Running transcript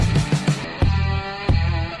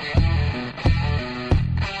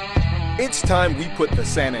It's time we put the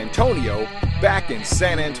San Antonio back in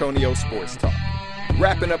San Antonio Sports Talk.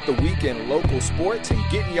 Wrapping up the week in local sports and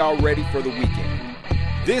getting y'all ready for the weekend.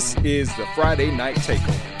 This is the Friday Night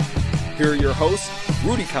Takeover. Here are your hosts,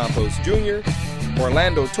 Rudy Campos Jr.,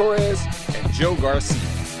 Orlando Torres, and Joe Garcia.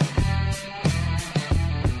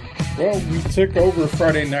 Well, we took over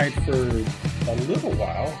Friday night for a little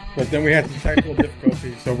while, but then we had some technical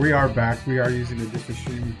difficulties, so we are back. We are using a different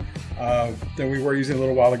stream than we were using a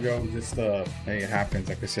little while ago. Just, hey, it happens.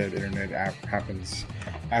 Like I said, internet app happens,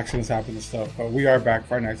 accidents happen and stuff. But we are back.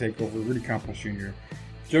 Friday Night Takeover. Rudy Campos Jr.,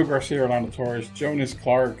 Joe Garcia, Orlando Torres, Jonas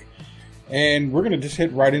Clark, and we're gonna just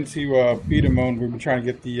hit right into B. Damone. We've been trying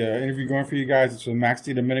to get the interview going for you guys. It's with Max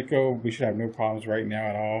DiDomenico. We should have no problems right now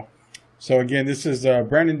at all. So again, this is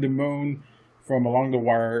Brandon Damone from Along the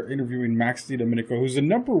Wire interviewing Max DiDomenico, who's the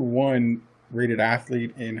number one rated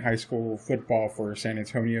athlete in high school football for San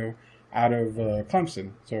Antonio out of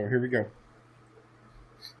Clemson. So here we go.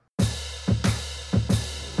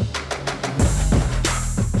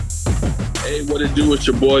 Hey, what it do? It's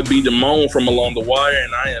your boy B. Damone from Along the Wire,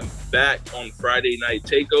 and I am back on Friday Night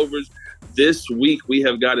Takeovers. This week, we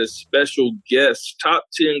have got a special guest, top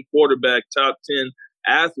 10 quarterback, top 10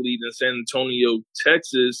 athlete in San Antonio,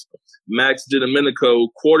 Texas, Max DiDomenico,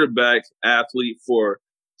 quarterback athlete for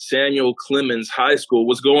Samuel Clemens High School.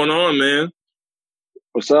 What's going on, man?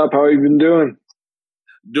 What's up? How you been doing?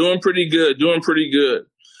 Doing pretty good.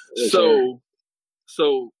 Yes,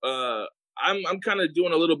 I'm kind of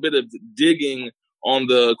doing a little bit of digging on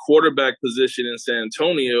the quarterback position in San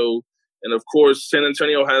Antonio. And of course, San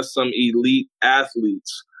Antonio has some elite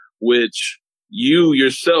athletes, which you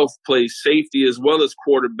yourself play safety as well as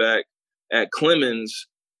quarterback at Clemens.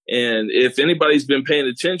 And if anybody's been paying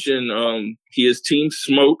attention, he is Team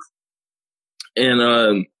Smoke.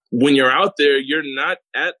 And when you're out there, you're not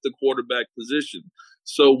at the quarterback position.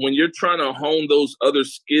 So when you're trying to hone those other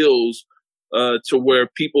skills to where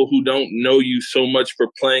people who don't know you so much for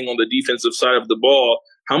playing on the defensive side of the ball,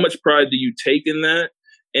 how much pride do you take in that?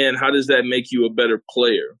 And how does that make you a better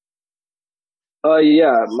player?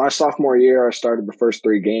 Yeah, my sophomore year, I started the first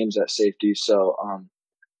 3 games at safety. So,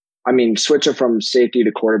 switching from safety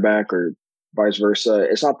to quarterback or vice versa,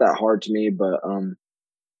 it's not that hard to me, but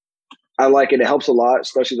I like it. It helps a lot,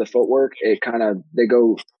 especially the footwork. They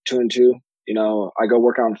go 2 and 2. You know, I go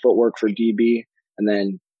work on footwork for DB, and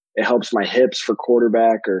then it helps my hips for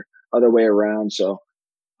quarterback or other way around. So,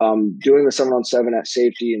 doing the 7-on-7 at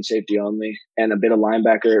safety and safety only and a bit of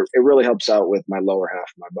linebacker, it really helps out with my lower half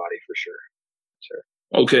of my body for sure.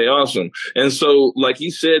 Okay, awesome. And so, like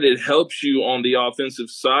you said, it helps you on the offensive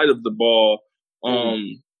side of the ball.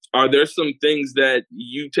 Are there some things that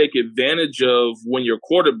you take advantage of when you're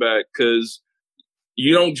quarterback? Because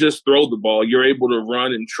you don't just throw the ball. You're able to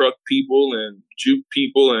run and truck people and juke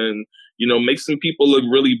people and, make some people look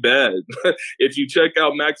really bad. If you check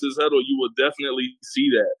out Max's Huddle, you will definitely see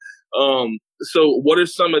that. So what are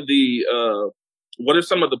some of the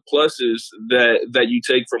pluses that you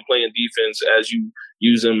take from playing defense as you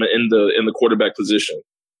use them in the quarterback position?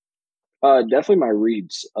 Definitely my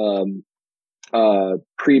reads,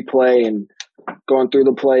 pre-play and going through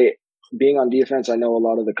the play. Being on defense, I know a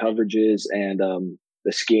lot of the coverages and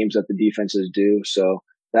the schemes that the defenses do. So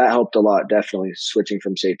that helped a lot, definitely switching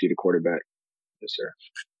from safety to quarterback. Yes, sir.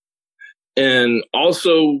 And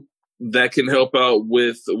also that can help out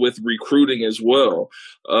with recruiting as well.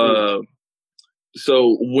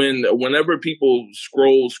 So whenever people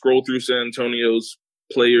scroll through San Antonio's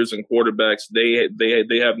players and quarterbacks,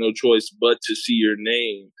 they have no choice but to see your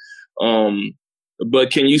name. But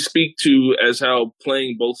can you speak to as how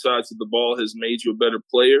playing both sides of the ball has made you a better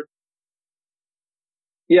player?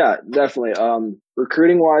 Yeah, definitely.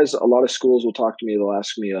 Recruiting wise, a lot of schools will talk to me. They'll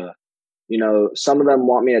ask me, some of them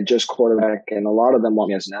want me at just quarterback, and a lot of them want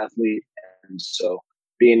me as an athlete. And so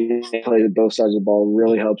being able to play both sides of the ball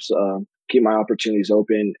really helps keep my opportunities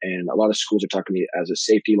open. And a lot of schools are talking to me as a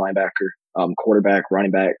safety, linebacker, quarterback,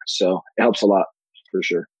 running back. So it helps a lot for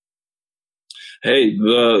sure. Hey,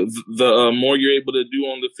 the more you're able to do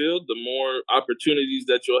on the field, the more opportunities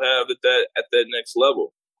that you'll have at that next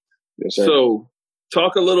level. Yes, sir. So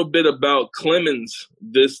talk a little bit about Clemens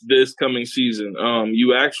this coming season.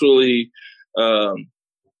 You actually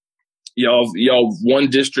y'all won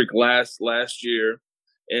district last year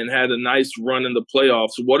and had a nice run in the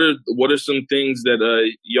playoffs. What are some things that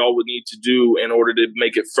y'all would need to do in order to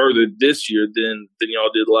make it further this year than y'all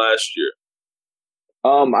did last year?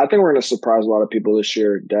 I think we're going to surprise a lot of people this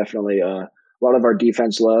year. Definitely. A lot of our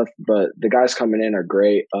defense left, but the guys coming in are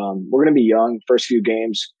great. We're going to be young. First few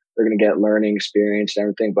games, they're going to get learning experience and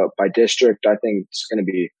everything. But by district, I think we're going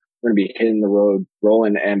to be hitting the road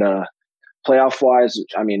rolling. And playoff wise,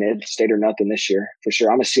 I mean, it's state or nothing this year for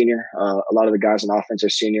sure. I'm a senior. A lot of the guys on offense are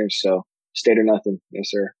seniors, so state or nothing. Yes,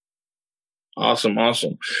 sir. Awesome.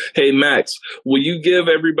 Hey, Max, will you give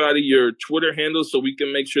everybody your Twitter handle so we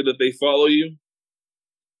can make sure that they follow you?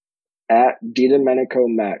 At DiDomenico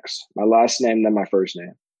Max. My last name, then my first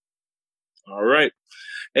name. All right.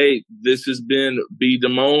 Hey, this has been B.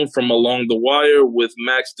 Damone from Along the Wire with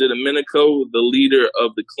Max DiDomenico, the leader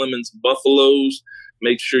of the Clemens Buffaloes.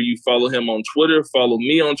 Make sure you follow him on Twitter. Follow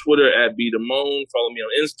me on Twitter at B. Damone. Follow me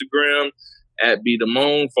on Instagram at B.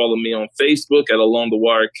 Damone. Follow me on Facebook at Along the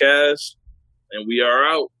Wire Cast. And we are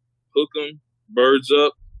out. Hook 'em. Birds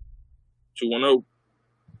up. 2-1-0.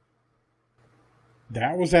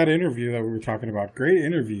 That was that interview that we were talking about. Great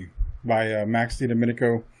interview by Max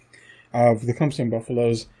DiDomenico of the Clemson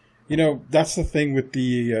Buffaloes. You know, that's the thing with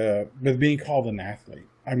with being called an athlete.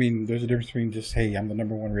 I mean, there's a difference between just, hey, I'm the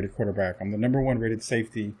number 1 rated quarterback. I'm the number 1 rated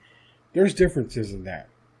safety. There's differences in that.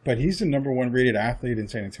 But he's the number 1 rated athlete in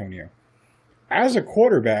San Antonio. As a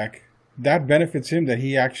quarterback, that benefits him that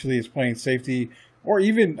he actually is playing safety, or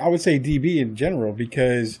even, I would say, DB in general,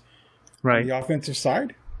 because on the offensive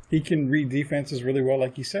side, he can read defenses really well,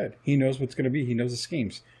 like you said. He knows what's going to be. He knows the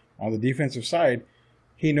schemes. On the defensive side,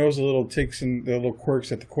 he knows the little ticks and the little quirks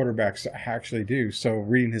that the quarterbacks actually do. So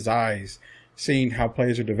reading his eyes, seeing how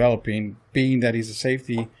plays are developing, being that he's a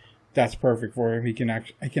safety, that's perfect for him. He can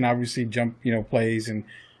obviously jump, plays and,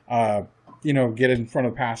 get in front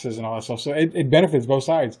of passes and all that stuff. So it benefits both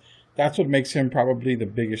sides. That's what makes him probably the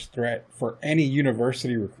biggest threat for any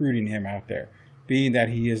university recruiting him out there, being that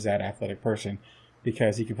he is that athletic person,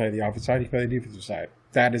 because he can play the offensive side, he can play the defensive side.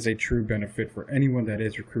 That is a true benefit for anyone that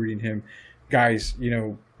is recruiting him. Guys,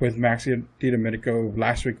 with Max DiDomenico,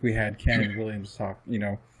 last week we had Cannon Williams talk,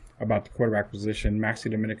 about the quarterback position. Max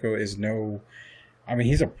DiDomenico is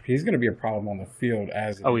he's going to be a problem on the field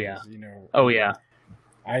as it is.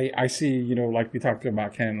 I see, like we talked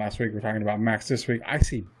about Ken last week, we're talking about Max this week. I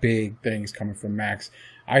see big things coming from Max.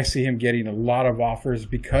 I see him getting a lot of offers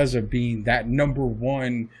because of being that number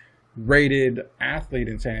 1 rated athlete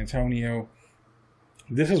in San Antonio.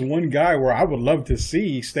 This is one guy where I would love to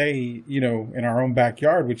see stay, in our own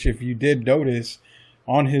backyard, which if you did notice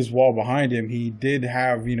on his wall behind him, he did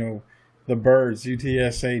have, the Birds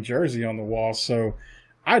UTSA jersey on the wall. So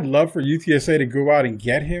I'd love for UTSA to go out and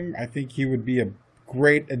get him. I think he would be a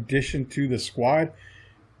great addition to the squad.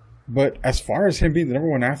 But as far as him being the number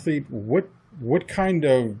 1 athlete, what kind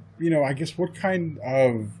of, what kind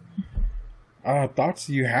of thoughts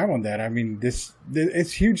do you have on that? I mean,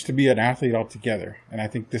 it's huge to be an athlete altogether. And I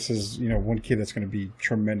think this is, one kid that's going to be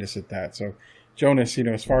tremendous at that. So Jonas,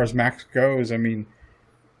 as far as Max goes, I mean,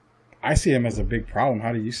 I see him as a big problem.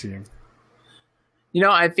 How do you see him?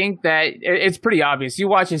 I think that it's pretty obvious. You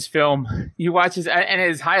watch his film, and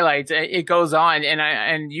his highlights, it goes on,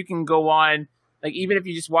 and you can go on, like, even if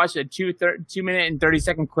you just watch a 2 minute and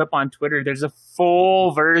 30-second clip on Twitter, there's a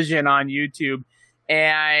full version on YouTube.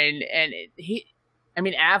 And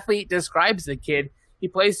athlete describes the kid. He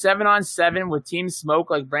plays 7-on-7 with Team Smoke,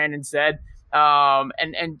 like Brandon said.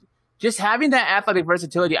 And just having that athletic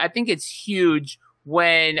versatility, I think it's huge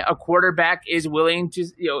when a quarterback is willing to,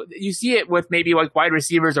 you see it with maybe like wide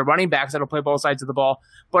receivers or running backs that'll play both sides of the ball,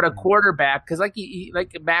 but a quarterback, because like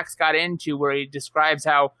Max got into where he describes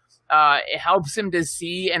how it helps him to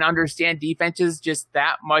see and understand defenses just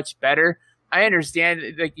that much better. I understand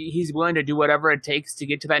like he's willing to do whatever it takes to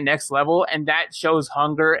get to that next level, and that shows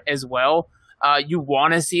hunger as well. You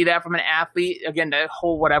want to see that from an athlete. Again, that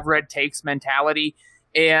whole whatever it takes mentality.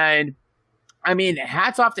 And I mean,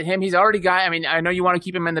 hats off to him. He's already got, I know you want to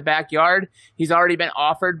keep him in the backyard. He's already been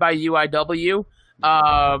offered by UIW.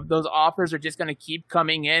 Those offers are just going to keep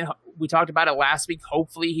coming in. We talked about it last week.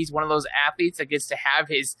 Hopefully he's one of those athletes that gets to have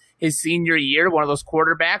his senior year, one of those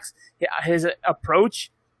quarterbacks. His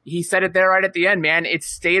approach, he said it there right at the end, man. It's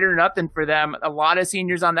state or nothing for them. A lot of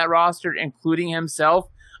seniors on that roster, including himself.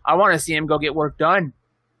 I want to see him go get work done.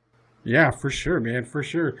 Yeah, for sure, man. For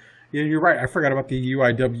sure. Yeah, you're right. I forgot about the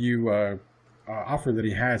UIW offer that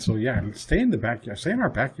he had. So yeah, stay in the backyard. Stay in our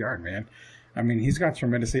backyard, man. I mean, he's got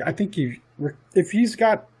tremendously. I think if he's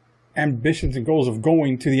got ambitions and goals of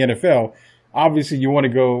going to the NFL, obviously you want to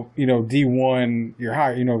go, D1, you're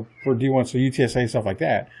high, for D1, so UTSA, stuff like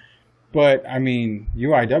that. But I mean,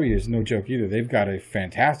 UIW is no joke either. They've got a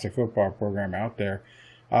fantastic football program out there.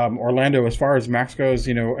 Orlando, as far as Max goes,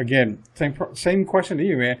 again, same question to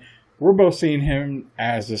you, man. We're both seeing him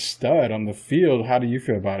as a stud on the field. How do you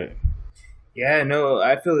feel about it? Yeah, no,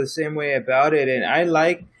 I feel the same way about it. And I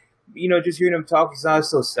like, just hearing him talk, he's not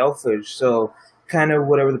so selfish. So kind of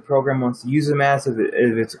whatever the program wants to use him as, if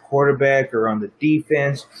it's a quarterback or on the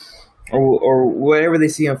defense. or whatever they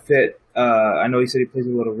see him fit. I know he said he plays a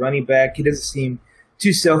little running back. He doesn't seem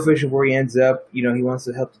too selfish of where he ends up. He wants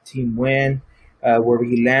to help the team win. Wherever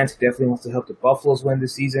he lands, he definitely wants to help the Buffaloes win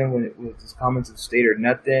this season with his comments of state or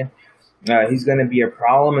nothing. He's going to be a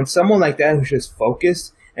problem. And someone like that who's just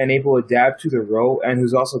focused and able to adapt to the role and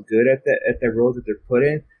who's also good at the role that they're put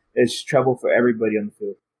in is trouble for everybody on the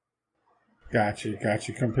field. Got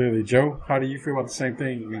you completely. Joe, how do you feel about the same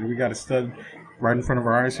thing? I mean, we got a stud right in front of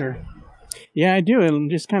our eyes here. Yeah, I do. I'm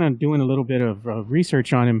just kind of doing a little bit of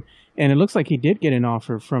research on him, and it looks like he did get an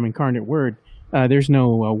offer from Incarnate Word. There's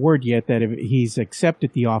no word yet that he's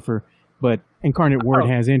accepted the offer, but Incarnate Word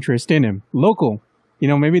has interest in him. Local.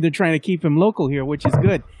 Maybe they're trying to keep him local here, which is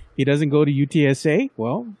good. He doesn't go to UTSA.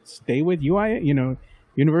 Well, stay with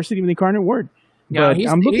University of the Incarnate Word. Yeah,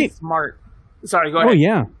 but he's smart. Sorry, go ahead. Oh,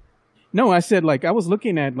 yeah. No, I said, I was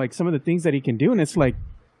looking at, some of the things that he can do, and it's like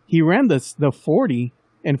he ran the 40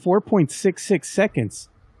 in 4.66 seconds.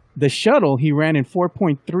 The shuttle, he ran in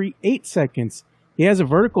 4.38 seconds. He has a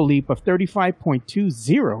vertical leap of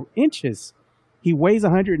 35.20 inches. He weighs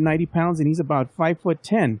 190 pounds, and he's about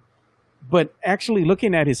 5'10". But actually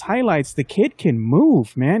looking at his highlights, the kid can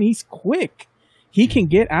move, man. He's quick. He can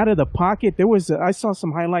get out of the pocket. I saw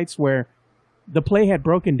some highlights where the play had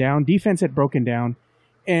broken down, defense had broken down,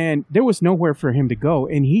 and there was nowhere for him to go.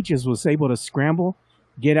 And he just was able to scramble,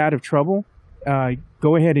 get out of trouble,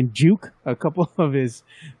 go ahead and juke a couple of these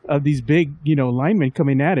big, linemen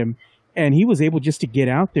coming at him. And he was able just to get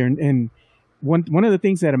out there. And one of the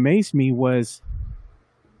things that amazed me was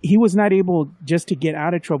he was not able just to get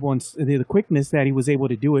out of trouble and the quickness that he was able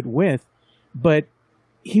to do it with, but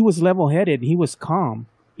he was level-headed. He was calm,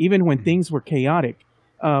 even when things were chaotic,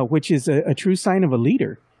 which is a true sign of a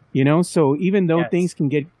leader, So even though things can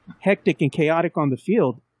get hectic and chaotic on the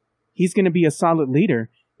field, he's going to be a solid leader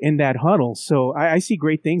in that huddle. So I see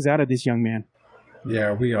great things out of this young man.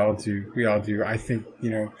 Yeah, we all do. I think,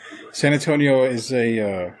 San Antonio is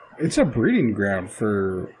it's a breeding ground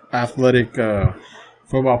for athletic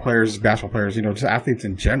football players, basketball players, just athletes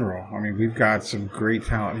in general. I mean, we've got some great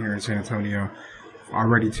talent here in San Antonio.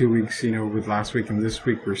 Already 2 weeks, with last week and this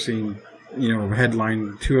week, we're seeing,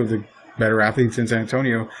 headline two of the better athletes in San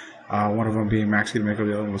Antonio. One of them being Max D'Amico,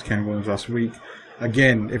 the other one was Ken Williams last week.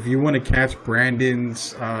 Again, if you want to catch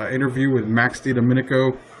Brandon's interview with Max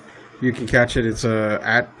D'Amico, you can catch it. It's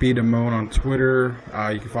at BDamone on Twitter.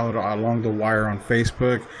 You can follow it along the wire on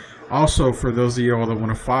Facebook. Also, for those of you all that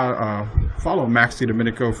want to follow Max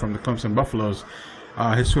D'Amico from the Clemson Buffaloes,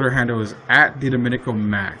 his Twitter handle is at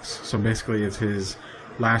DiDomenicoMax. So basically, it's his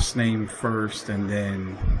last name first and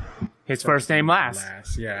then his first name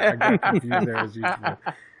last. Yeah, I got confused there as usual.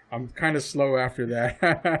 I'm kind of slow after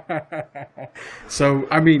that. So,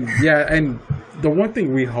 I mean, yeah, and the one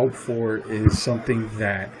thing we hope for is something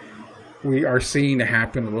that we are seeing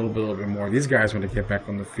happen a little bit more. These guys want to get back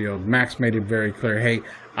on the field. Max made it very clear, hey,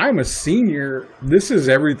 I'm a senior. This is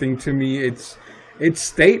everything to me. It's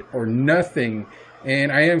state or nothing.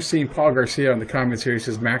 And I am seeing Paul Garcia on the comments here. He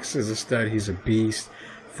says, Max is a stud. He's a beast.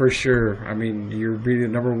 For sure. I mean, you're the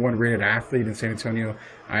number one rated athlete in San Antonio.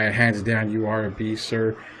 Hands down, you are a beast,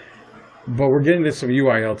 sir. But we're getting to some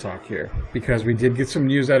UIL talk here because we did get some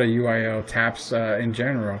news out of UIL TAPS in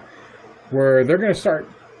general where they're going to start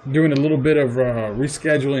doing a little bit of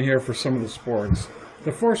rescheduling here for some of the sports.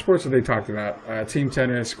 The 4 sports that they talked about, team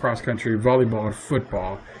tennis, cross country, volleyball, and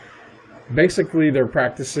football. Basically, their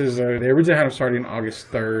practices, they originally had them starting August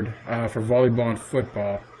 3rd for volleyball and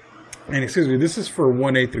football. And this is for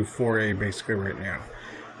 1A through 4A basically right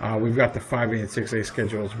now. We've got the 5A and 6A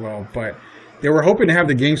schedule as well. But they were hoping to have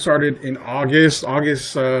the game started in August.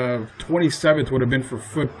 August 27th would have been for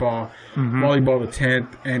football, volleyball the 10th,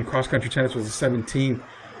 and cross country tennis was the 17th.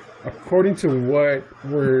 According to what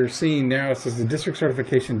we're seeing now, it says the district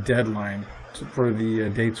certification deadline for the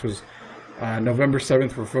dates was November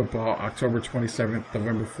 7th for football, October 27th,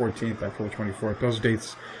 November 14th, October 24th. Those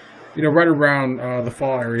dates, right around the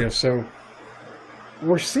fall area. So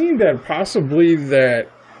we're seeing that possibly that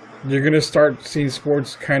you're going to start seeing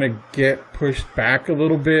sports kind of get pushed back a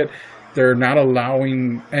little bit. They're not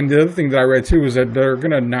allowing, and the other thing that I read too is that they're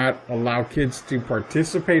going to not allow kids to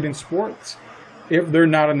participate in sports if they're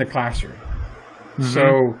not in the classroom.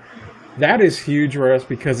 So that is huge for us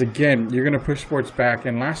because, again, you're going to push sports back.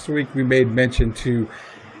 And last week we made mention to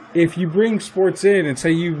if you bring sports in and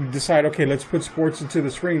say you decide, okay, let's put sports into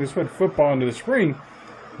the spring, let's put football into the spring,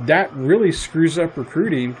 that really screws up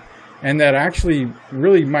recruiting. And that actually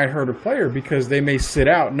really might hurt a player because they may sit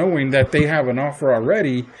out knowing that they have an offer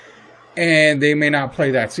already and they may not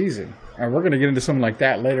play that season. And we're going to get into something like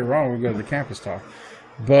that later on when we go to the campus talk.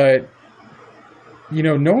 But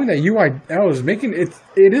knowing that UIL is making it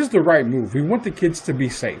is the right move. We want the kids to be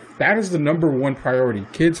safe. That is the number one priority.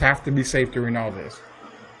 Kids have to be safe during all this.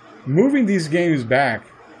 Moving these games back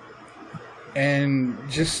and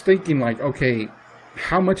just thinking like, okay,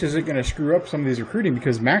 how much is it going to screw up some of these recruiting?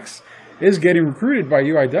 Because Max is getting recruited by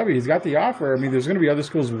UIW. He's got the offer. I mean, there's going to be other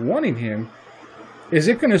schools wanting him. Is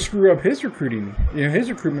it going to screw up his recruiting? His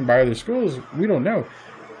recruitment by other schools? We don't know.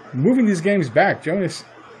 Moving these games back, Jonas,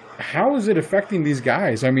 how is it affecting these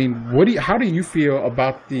guys? I mean, how do you feel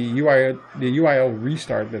about the UIL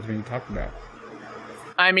restart that's being talked about?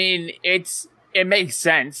 I mean, it makes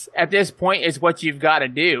sense. At this point, it's what you've got to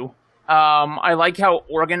do. I like how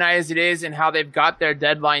organized it is and how they've got their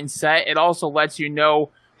deadline set. It also lets you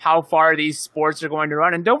know how far these sports are going to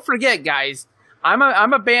run. And don't forget, guys, I'm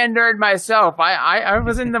a band nerd myself. I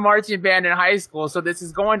was in the marching band in high school, so this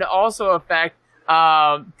is going to also affect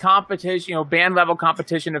competition, band level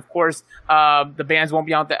competition. Of course, the bands won't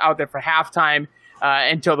be out there for halftime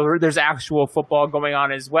until there's actual football going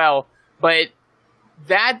on as well. But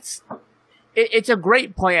it's a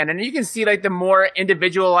great plan, and you can see like the more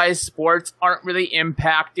individualized sports aren't really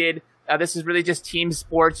impacted. This is really just team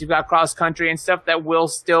sports. You've got cross country and stuff that will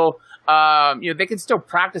still, they can still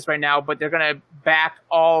practice right now, but they're going to back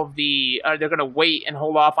they're going to wait and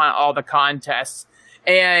hold off on all the contests.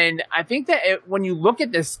 And I think that when you look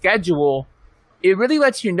at the schedule, it really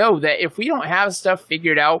lets you know that if we don't have stuff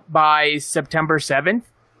figured out by September 7th,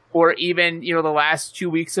 or even, the last 2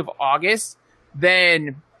 weeks of August,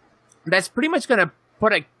 then that's pretty much going to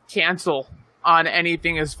put a cancel on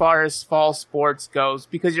anything as far as fall sports goes,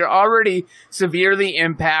 because you're already severely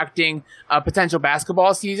impacting potential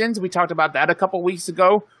basketball seasons. We talked about that a couple weeks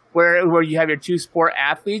ago, where you have your two sport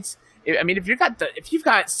athletes. I mean, if you've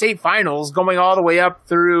got state finals going all the way up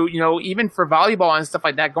through, even for volleyball and stuff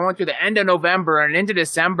like that, going through the end of November and into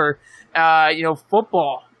December,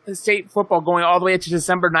 state football going all the way to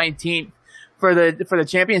December 19th. For the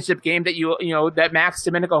championship game that that Max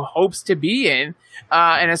Domenico hopes to be in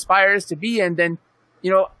and aspires to be in, then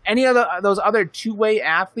any of those other two-way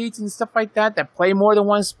athletes and stuff like that play more than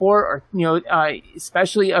one sport, or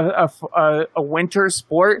especially a winter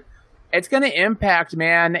sport, it's going to impact,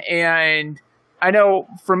 man. And I know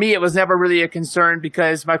for me it was never really a concern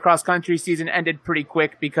because my cross country season ended pretty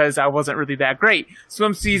quick because I wasn't really that great.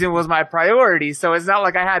 Swim season was my priority, so it's not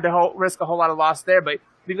like I had to risk a whole lot of loss there, but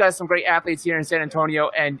we've got some great athletes here in San Antonio,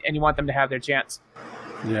 and you want them to have their chance.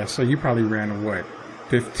 Yeah, so you probably ran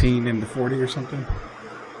 15 in the 40 or something?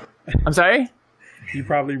 I'm sorry? You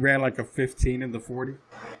probably ran like a 15 in the 40?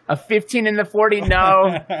 A 15 in the 40?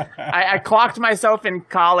 No. I clocked myself in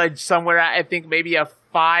college somewhere, I think maybe a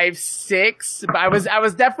 5.6. But I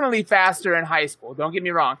was definitely faster in high school. Don't get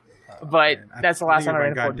me wrong. But that's the last time I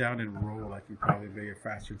ran. If I got down and roll, I could probably make a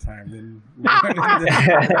faster time than.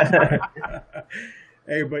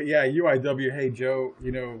 Hey, but yeah, UIW. Hey, Joe,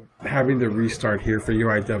 having the restart here for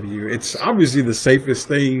UIW, it's obviously the safest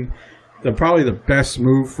thing, probably the best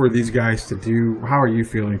move for these guys to do. How are you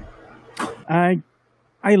feeling? I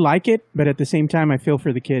like it, but at the same time, I feel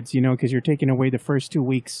for the kids, because you're taking away the first 2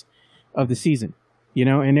 weeks of the season,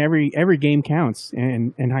 and every game counts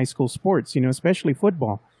in high school sports, especially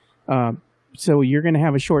football. So you're going to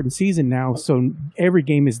have a shortened season now, so every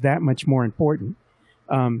game is that much more important.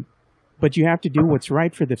 But you have to do what's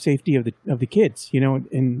right for the safety of the kids,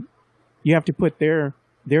 and you have to put their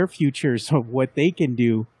futures of what they can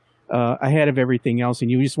do ahead of everything else,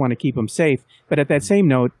 and you just want to keep them safe. But at that same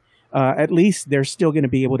note, at least they're still going to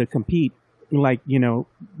be able to compete. Like,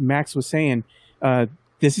 Max was saying,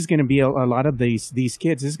 this is going to be a lot of these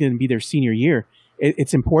kids. This is going to be their senior year.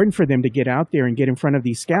 It's important for them to get out there and get in front of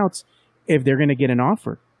these scouts if they're going to get an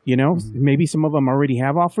offer. Maybe some of them already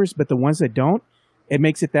have offers, but the ones that don't, it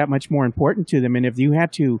makes it that much more important to them. And if you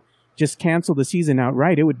had to just cancel the season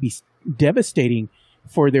outright, it would be devastating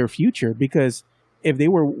for their future, because if they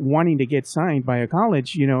were wanting to get signed by a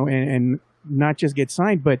college, and not just get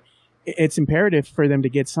signed, but it's imperative for them to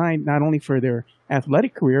get signed, not only for their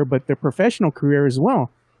athletic career, but their professional career as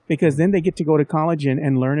well, because then they get to go to college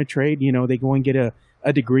and learn a trade. They go and get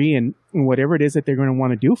a degree in whatever it is that they're going to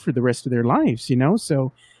want to do for the rest of their lives,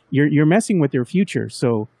 so you're messing with their future.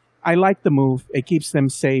 So I like the move. It keeps them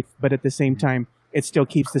safe, but at the same time, it still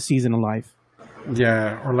keeps the season alive.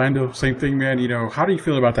 Yeah, Orlando, same thing, man. How do you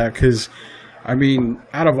feel about that? Because, I mean,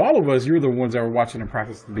 out of all of us, you were the ones that were watching the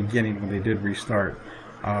practice at the beginning when they did restart.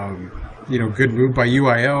 Good move by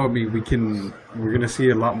UIL. I mean, we're going to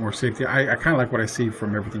see a lot more safety. I kind of like what I see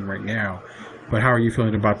from everything right now. But how are you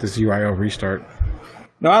feeling about this UIL restart?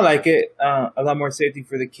 No, I like it. A lot more safety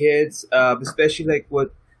for the kids, especially like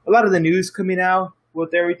what a lot of the news coming out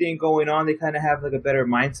with everything going on, they kind of have like a better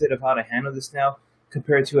mindset of how to handle this now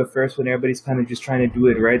compared to at first when everybody's kind of just trying to do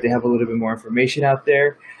it right. They have a little bit more information out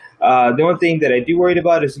there. The only thing that I do worry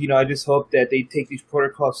about is, I just hope that they take these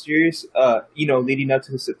protocols serious, leading up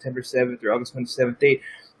to the September 7th or August 27th date,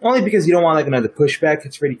 only because you don't want like another pushback.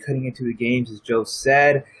 It's already cutting into the games, as Joe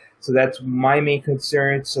said. So that's my main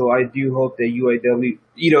concern. So I do hope that UIW,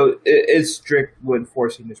 is strict with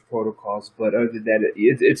enforcing these protocols. But other than that,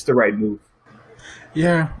 it's the right move.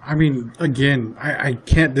 Yeah, I mean, again, I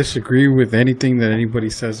can't disagree with anything that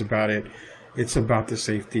anybody says about it. It's about the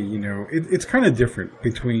safety, It's kind of different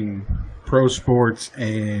between pro sports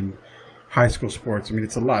and high school sports. I mean,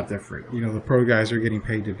 it's a lot different. The pro guys are getting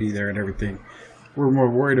paid to be there and everything. We're more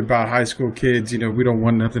worried about high school kids. We don't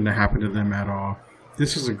want nothing to happen to them at all.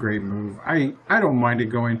 This is a great move. I don't mind it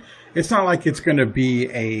going. It's not like it's going to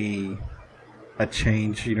be a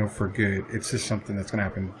change, for good. It's just something that's going to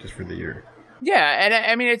happen just for the year. Yeah, and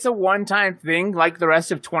I mean, it's a one-time thing. Like the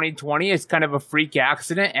rest of 2020, it's kind of a freak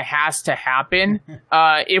accident. It has to happen.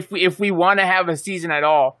 If we want to have a season at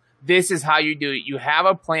all, this is how you do it. You have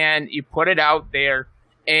a plan, you put it out there,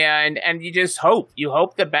 and you just hope. You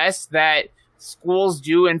hope the best that schools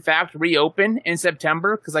do, in fact, reopen in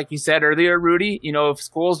September. Because like you said earlier, Rudy, if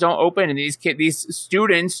schools don't open and these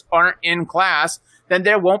students aren't in class, then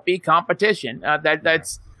there won't be competition.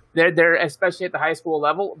 They're especially at the high school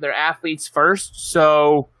level, they're athletes first.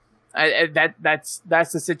 So that's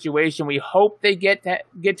the situation. We hope they get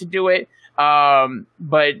to do it.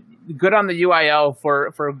 But good on the UIL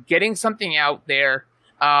for getting something out there.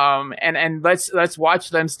 And let's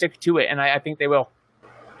watch them stick to it. And I think they will.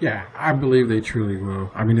 Yeah, I believe they truly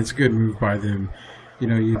will. I mean, it's a good move by them.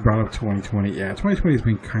 You brought up 2020. Yeah, 2020 has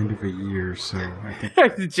been kind of a year, so I think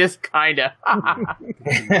just kind of.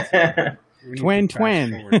 Twin.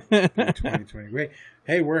 2020. Wait,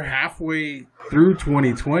 hey, we're halfway through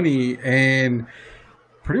 2020, and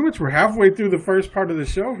pretty much we're halfway through the first part of the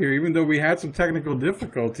show here. Even though we had some technical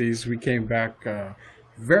difficulties, we came back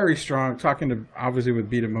very strong. Talking obviously with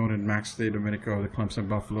B. Damone and Max DeDomenico, the Clemson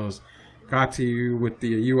Buffaloes. Got to you with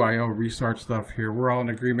the UIL restart stuff here. We're all in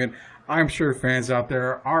agreement. I'm sure fans out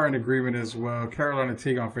there are in agreement as well. Carolina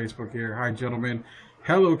Teague on Facebook here. Hi, gentlemen.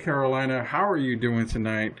 Hello, Carolina. How are you doing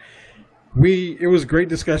tonight? It was great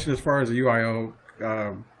discussion as far as the UIL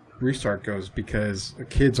restart goes because the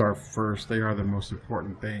kids are first. They are the most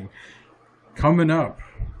important thing. Coming up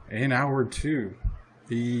in hour 2,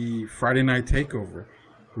 the Friday night takeover.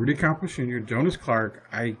 Rudy Campos Jr., Jonas Clark.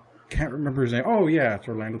 I can't remember his name. Oh, yeah, it's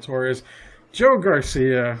Orlando Torres. Joe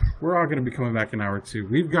Garcia. We're all going to be coming back in hour 2.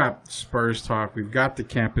 We've got Spurs talk. We've got the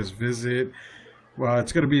campus visit. Well,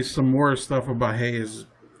 it's going to be some more stuff about, if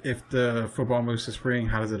the football moves to spring,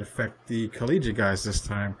 how does it affect the collegiate guys this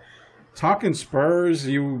time? Talking Spurs,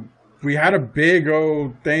 we had a big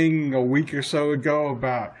old thing a week or so ago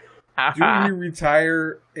about do we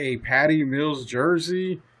retire a Patty Mills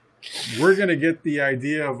jersey? We're going to get the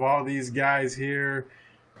idea of all these guys here.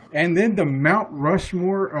 And then the Mount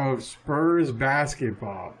Rushmore of Spurs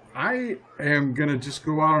basketball. I am going to just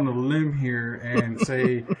go out on a limb here and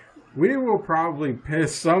say we will probably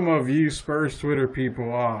piss some of you Spurs Twitter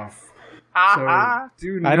people off. So I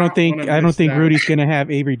don't think Rudy's going to have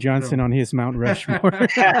Avery Johnson on his Mount Rushmore.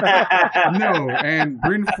 No, and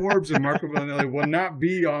Bryn Forbes and Marco Bellinelli will not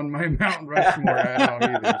be on my Mount Rushmore at all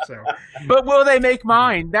either. So, but will they make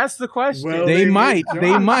mine? That's the question. Well, they might.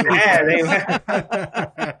 They might.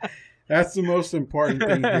 That's the most important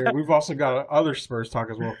thing here. We've also got other Spurs talk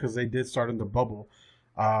as well because they did start in the bubble.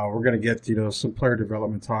 We're going to get some player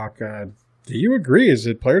development talk. Do you agree? Is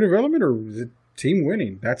it player development or is it team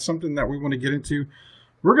winning? That's something that we want to get into.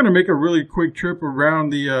 We're going to make a really quick trip around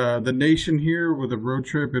the nation here with a road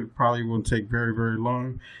trip. It probably won't take very, very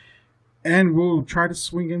long. And we'll try to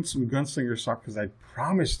swing in some Gunslinger talk because I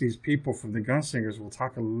promise these people from the Gunslingers will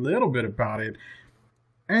talk a little bit about it.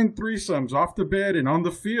 And threesomes off the bed and on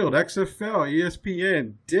the field, XFL,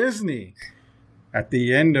 ESPN, Disney. At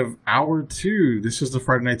the end of hour 2, this is the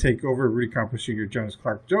Friday Night Takeover. Rudy Campos Jr., Jonas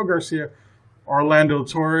Clark, Joe Garcia, Orlando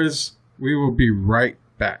Torres. We will be right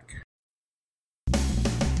back.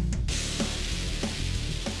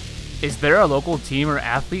 Is there a local team or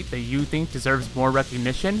athlete that you think deserves more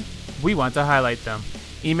recognition? We want to highlight them.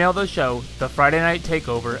 Email the show,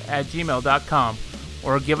 thefridaynighttakeover@gmail.com,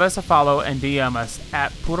 or give us a follow and DM us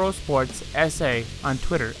at Puro Sports SA on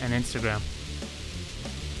Twitter and Instagram.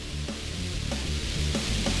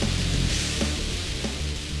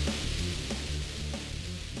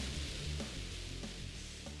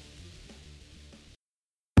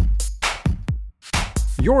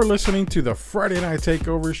 You're listening to the Friday Night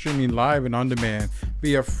Takeover, streaming live and on demand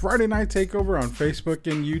via Friday Night Takeover on Facebook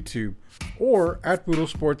and YouTube, or at Boodle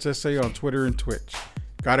Sports SA on Twitter and Twitch.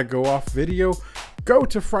 Gotta go off video? Go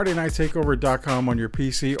to FridayNightTakeover.com on your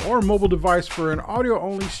PC or mobile device for an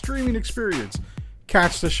audio-only streaming experience.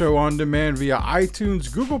 Catch the show on demand via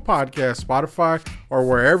iTunes, Google Podcasts, Spotify, or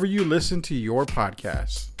wherever you listen to your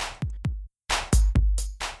podcasts.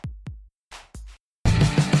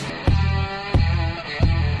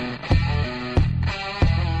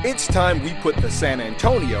 It's time we put the San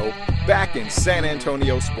Antonio back in San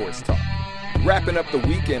Antonio Sports Talk. Wrapping up the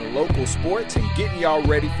week in local sports and getting y'all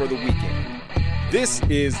ready for the weekend. This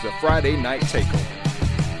is the Friday Night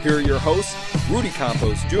Takeover. Here are your hosts, Rudy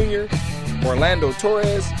Campos Jr., Orlando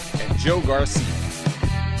Torres, and Joe Garcia.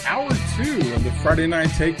 Hour 2 of the Friday Night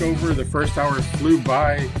Takeover. The first hour flew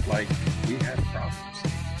by like we had problems.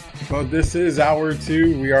 But this is hour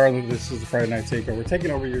 2. This is the Friday Night Takeover. We're taking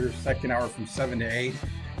over your second hour from 7 to 8.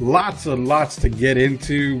 Lots to get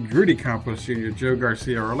into. Rudy Campos Jr., Joe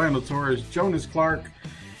Garcia, Orlando Torres, Jonas Clark.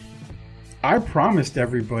 I promised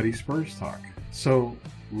everybody Spurs talk. So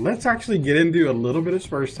let's actually get into a little bit of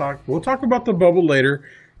Spurs talk. We'll talk about the bubble later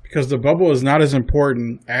because the bubble is not as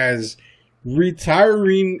important as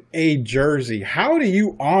retiring a jersey. How do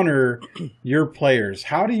you honor your players?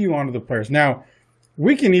 How do you honor the players? Now,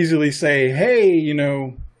 we can easily say, hey,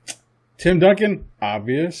 Tim Duncan,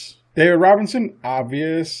 obvious. David Robinson,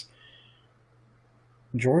 obvious.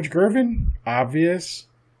 George Gervin, obvious.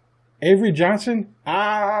 Avery Johnson,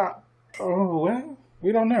 well,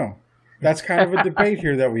 we don't know. That's kind of a debate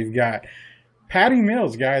here that we've got. Patty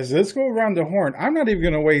Mills, guys, let's go around the horn. I'm not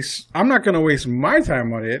going to waste my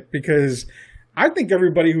time on it because I think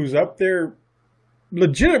everybody who's up there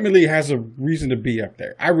legitimately has a reason to be up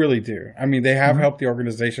there. I really do. I mean, they have helped the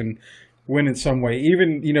organization win in some way.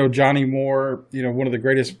 Even, Johnny Moore, one of the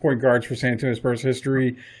greatest point guards for San Antonio Spurs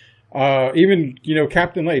history. Even,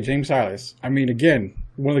 Captain Lay, James Silas. I mean, again,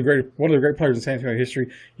 one of the great players in San Antonio history.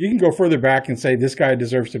 You can go further back and say this guy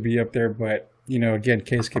deserves to be up there, but, again,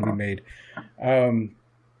 case can be made.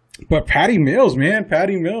 But Patty Mills, man,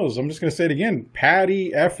 Patty Mills. I'm just going to say it again.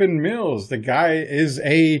 Patty effing Mills. The guy is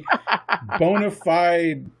a bona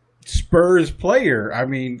fide Spurs player. I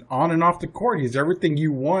mean, on and off the court, he's everything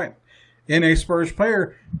you want in a Spurs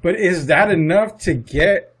player. But is that enough to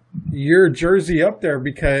get your jersey up there?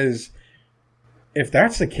 Because if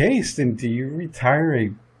that's the case, then do you retire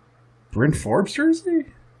a Bryn Forbes jersey?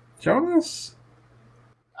 Jonas?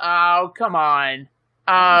 Oh, come on.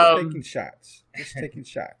 Just taking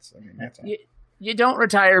shots. I mean, that's all. You don't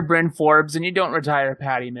retire Bryn Forbes and you don't retire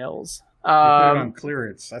Patty Mills. You put it on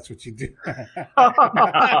clearance. That's what you do.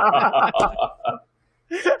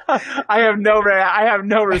 I have no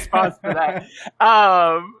response for that.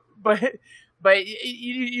 But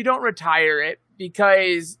you don't retire it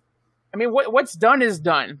because, I mean, what's done is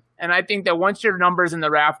done. And I think that once your number's in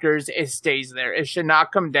the rafters, it stays there. It should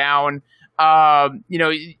not come down.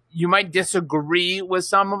 You might disagree with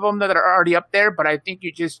some of them that are already up there, but I think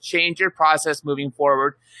you just change your process moving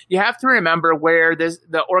forward. You have to remember where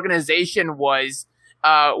the organization was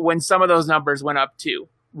when some of those numbers went up too,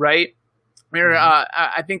 right?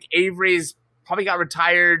 I think Avery's probably got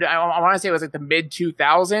retired. I want to say it was like the mid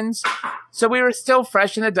 2000s. So we were still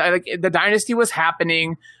fresh in the dynasty was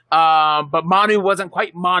happening. But Manu wasn't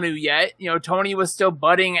quite Manu yet. Tony was still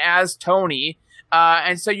budding as Tony.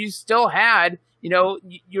 And so you still had, you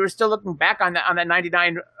were still looking back on that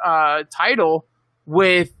 99 title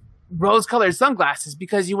with rose-colored sunglasses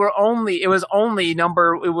because it was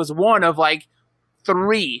one of like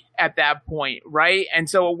 3 at that point, right? And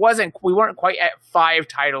so we weren't quite at 5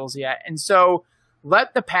 titles yet. And so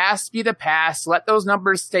let the past be the past. Let those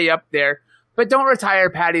numbers stay up there, but don't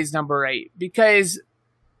retire Patty's number 8 because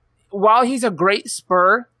while he's a great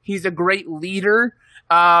Spur, he's a great leader.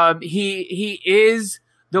 He is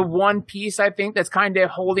the one piece I think that's kind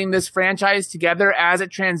of holding this franchise together as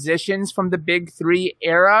it transitions from the Big 3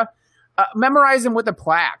 era. Memorize him with a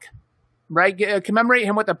plaque, right? Commemorate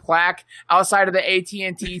him with a plaque outside of the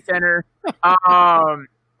AT&T Center.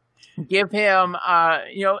 Give him,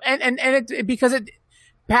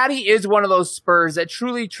 Patty is one of those Spurs that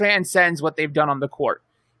truly transcends what they've done on the court.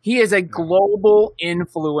 He is a global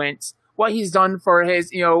influence. What he's done for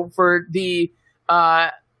for the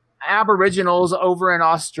Aboriginals over in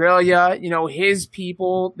Australia, his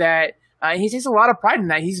people that he takes a lot of pride in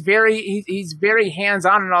that. He's very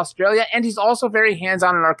hands-on in Australia, and he's also very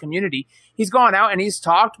hands-on in our community. He's gone out and he's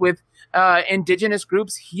talked with indigenous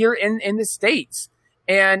groups here in the States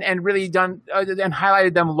and really done and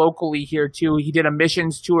highlighted them locally here too. He did a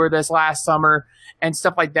missions tour this last summer and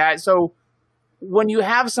stuff like that. So when you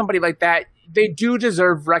have somebody like that, they do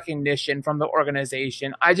deserve recognition from the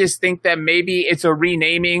organization. I just think that maybe it's a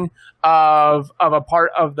renaming of a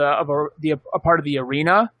part of a part of the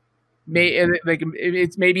arena.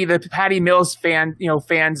 It's maybe the Patty Mills fan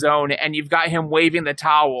zone, and you've got him waving the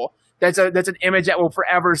towel. That's an image that will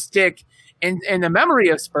forever stick in the memory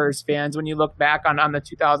of Spurs fans when you look back on the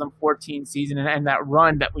 2014 season and that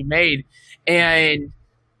run that we made. And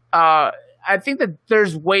I think that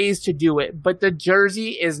there's ways to do it, but the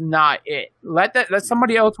jersey is not it. Let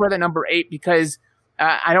somebody else wear the number 8, because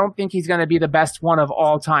I don't think he's going to be the best one of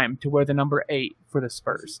all time to wear the number 8 for the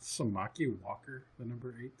Spurs. Samaki Walker, the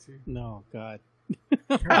number 8 too. No, God.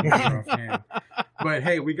 But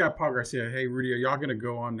hey, we got Paul Garcia. Hey, Rudy, are y'all going to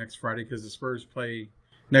go on next Friday? Because the Spurs play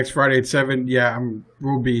next Friday at 7. Yeah,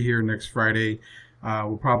 we'll be here next Friday.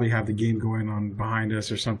 We'll probably have the game going on behind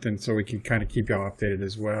us or something, so we can kind of keep y'all updated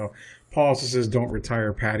as well. Paul also says, "Don't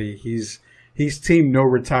retire Patty." He's team no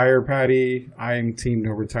retire Patty. I am team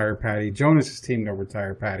no retire Patty. Jonas is team no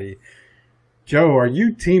retire Patty. Joe, are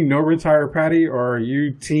you team no retire Patty, or are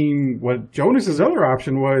you team what Jonas's other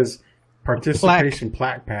option was, participation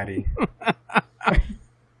plaque Patty?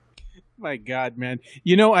 My God, man.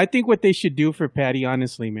 I think what they should do for Patty,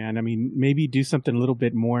 honestly, man, I mean, maybe do something a little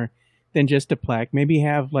bit more than just a plaque. Maybe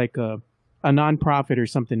have like a nonprofit or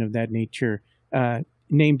something of that nature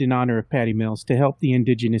named in honor of Patty Mills to help the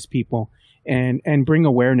indigenous people and bring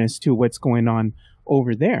awareness to what's going on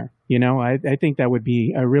over there. I think that would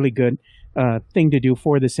be a really good thing to do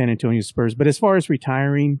for the San Antonio Spurs. But as far as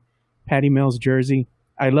retiring Patty Mills' jersey,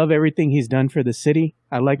 I love everything he's done for the city.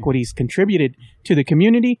 I like what he's contributed to the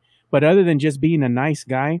community. But other than just being a nice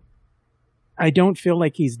guy, I don't feel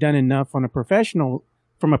like he's done enough from a professional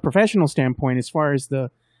standpoint as far as the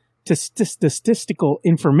statistical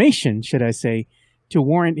information, should I say, to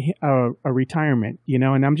warrant a retirement,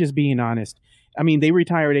 and I'm just being honest. I mean, they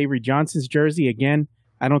retired Avery Johnson's jersey again.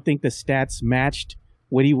 I don't think the stats matched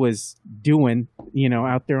what he was doing,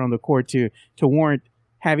 out there on the court to warrant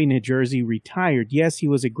having a jersey retired. Yes, he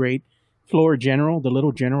was a great floor general, the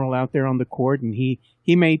little general out there on the court, and he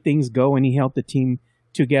made things go, and he helped the team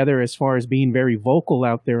together as far as being very vocal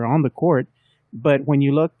out there on the court. But when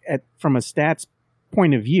you look at from a stats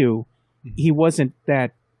point of view, he wasn't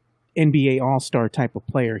that NBA All-Star type of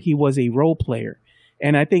player. He was a role player.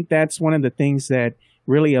 And I think that's one of the things that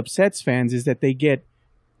really upsets fans is that they get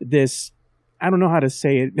this, I don't know how to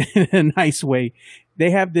say it in a nice way.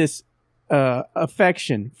 They have this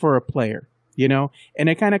affection for a player, and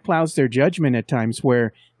it kind of clouds their judgment at times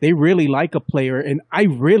where they really like a player, and I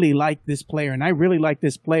really like this player, and I really like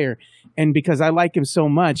this player. And because I like him so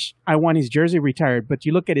much, I want his jersey retired. But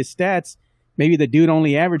you look at his stats, maybe the dude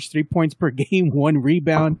only averaged 3 points per game, 1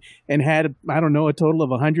 rebound, and had, I don't know, a total of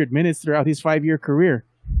 100 minutes throughout his 5-year career.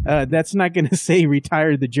 That's not going to say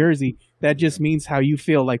retire the jersey. That just means how you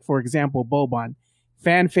feel. Like, for example, Boban,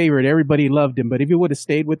 fan favorite, everybody loved him. But if he would have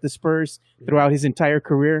stayed with the Spurs throughout his entire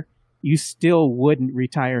career, you still wouldn't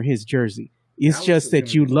retire his jersey. It's just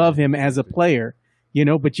that you love him as a player,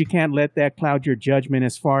 but you can't let that cloud your judgment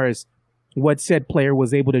as far as what said player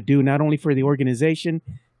was able to do, not only for the organization,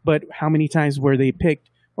 but how many times were they picked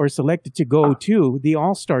or selected to go to the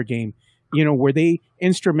All-Star game? Were they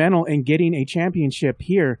instrumental in getting a championship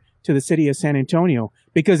here to the city of San Antonio?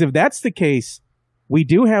 Because if that's the case, we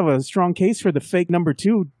do have a strong case for the fake number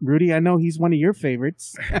 2. Rudy, I know he's one of your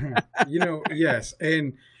favorites. Yes.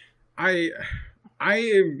 And I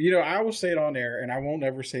will say it on air, and I won't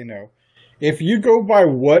ever say no. If you go by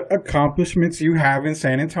what accomplishments you have in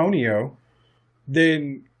San Antonio,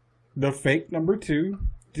 then the fake number 2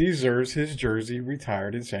 deserves his jersey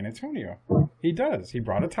retired in San Antonio. He does. He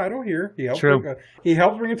brought a title here. He helped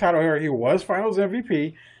bring a title here. He was Finals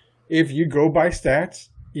MVP. If you go by stats,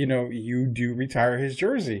 you do retire his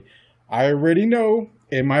jersey. I already know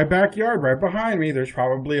in my backyard right behind me, there's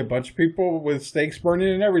probably a bunch of people with steaks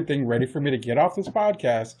burning and everything ready for me to get off this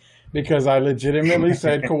podcast because I legitimately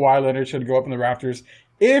said Kawhi Leonard should go up in the rafters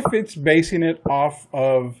if it's basing it off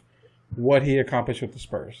of what he accomplished with the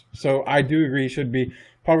Spurs. So I do agree he should be.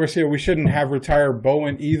 Paul Garcia, we shouldn't have retired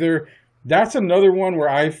Bowen either. That's another one where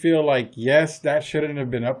I feel like, yes, that shouldn't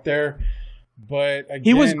have been up there. But again,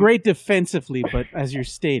 he was great defensively, but as you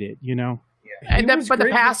stated, But the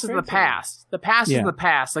past is the past. The past is the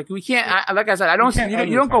past. Like we can't. Like I said, I don't.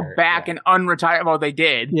 You don't go back and unretire. Well, they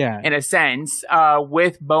did, in a sense,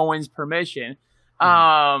 with Bowen's permission. But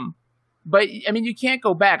I mean, you can't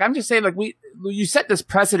go back. I'm just saying, like you set this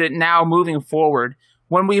precedent now moving forward.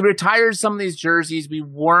 When we retired some of these jerseys, we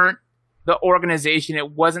weren't the organization.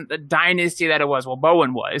 It wasn't the dynasty that it was. Well,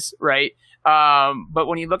 Bowen was, right? But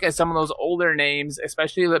when you look at some of those older names,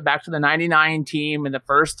 especially back to the 99 team and the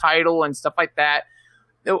first title and stuff like that,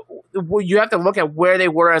 you have to look at where they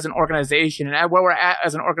were as an organization, and where we're at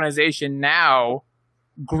as an organization now.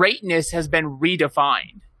 Greatness has been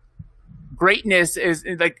redefined. Greatness is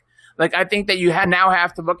like I think that you now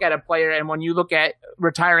have to look at a player, and when you look at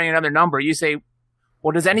retiring another number, you say,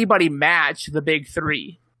 well, does anybody match the big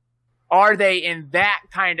three? Are they in that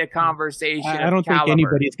kind of conversation? I don't think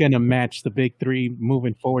anybody's going to match the big three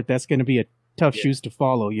moving forward. That's going to be a tough shoes to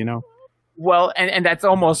follow, you know? Well, and that's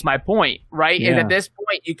almost my point, right? Yeah. And at this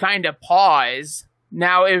point, you kind of pause.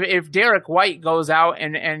 Now, if Derek White goes out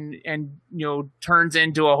and turns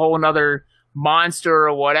into a whole nother monster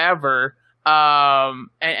or whatever,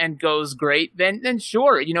 and goes great, then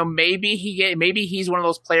sure, maybe he's one of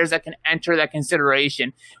those players that can enter that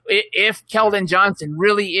consideration. If Keldon Johnson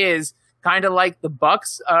really is kind of like the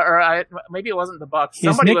Bucks, or maybe it wasn't the Bucks.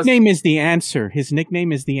 His nickname is the answer. His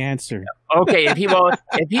nickname is the answer. Okay, if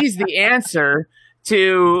he's the answer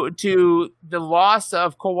to the loss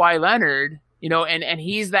of Kawhi Leonard, and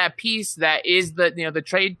he's that piece that is the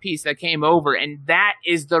trade piece that came over, and that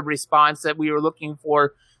is the response that we were looking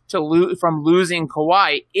for from losing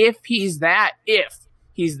Kawhi. If he's that,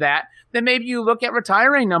 then maybe you look at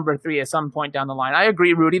retiring number 3 at some point down the line. I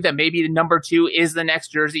agree, Rudy, that maybe the number 2 is the next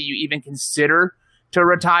jersey you even consider to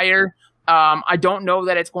retire. I don't know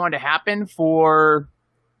that it's going to happen for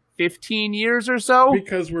 15 years or so.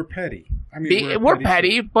 Because we're petty. I mean, we're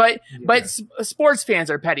petty, but sports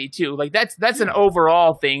fans are petty too. Like that's an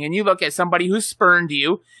overall thing. And you look at somebody who spurned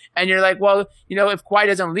you, and you're like, well, if Kawhi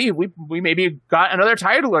doesn't leave, we maybe got another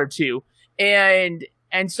title or two. And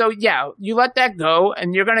so, yeah, you let that go,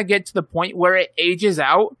 and you're going to get to the point where it ages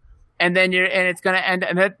out, and then it's going to end.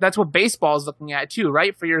 And that's what baseball is looking at too,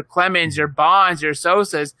 right? For your Clemens, your Bonds, your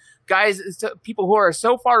Sosas, guys, people who are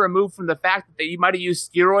so far removed from the fact that you might have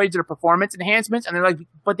used steroids or performance enhancements, and they're like,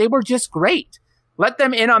 but they were just great. Let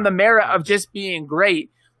them in on the merit of just being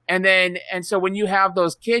great. And so when you have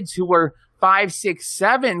those kids who were 5, 6,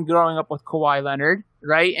 7 growing up with Kawhi Leonard,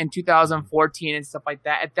 right, in 2014 and stuff like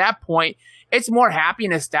that, at that point, it's more happy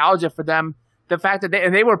nostalgia for them. The fact that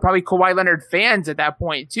they were probably Kawhi Leonard fans at that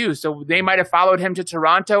point too. So they might have followed him to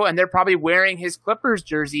Toronto, and they're probably wearing his Clippers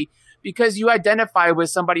jersey because you identify with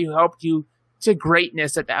somebody who helped you to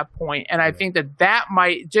greatness at that point. And I think that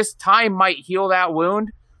time might heal that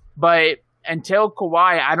wound. But until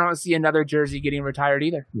Kawhi, I don't see another jersey getting retired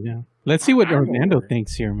either. Yeah. Let's see what Orlando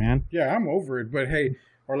thinks here, man. Yeah, I'm over it. But hey,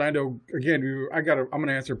 Orlando, again, I'm going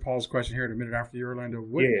to answer Paul's question here in a minute after you, Orlando.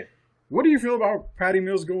 What do you feel about Patty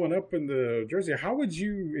Mills going up in the jersey? How would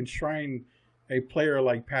you enshrine a player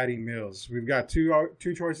like Patty Mills? We've got two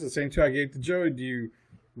choices, the same two I gave to Joe. Do you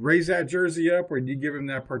raise that jersey up, or do you give him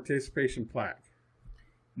that participation plaque?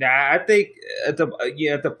 Nah, I think at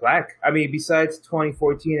the plaque. I mean, besides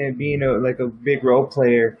 2014 and being a big role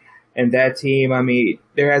player in that team, I mean,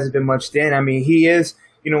 there hasn't been much then. I mean, he is,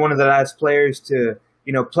 one of the last players to,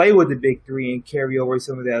 play with the big three and carry over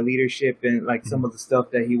some of that leadership and some of the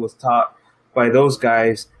stuff that he was taught by those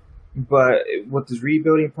guys. But with this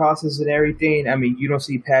rebuilding process and everything, I mean, you don't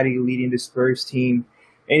see Patty leading the Spurs team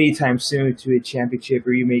anytime soon to a championship,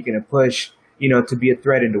 or you making a push, to be a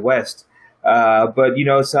threat in the West. But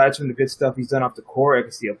aside from the good stuff he's done off the court, I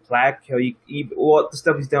can see a plaque. The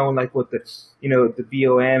stuff he's done with the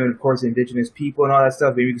BOM and of course the indigenous people and all that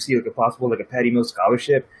stuff. Maybe you can see a Patty Mills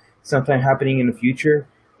scholarship sometime happening in the future.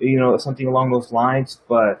 Something along those lines.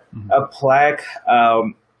 But a plaque,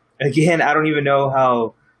 again, I don't even know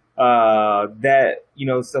how that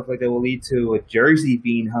stuff like that will lead to a jersey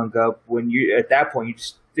being hung up when you at that point you're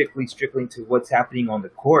just strictly to what's happening on the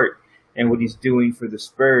court and what he's doing for the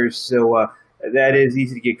Spurs. So that is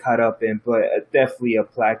easy to get caught up in, but definitely a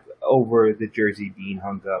plaque over the jersey being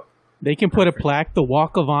hung up. They can put a plaque, the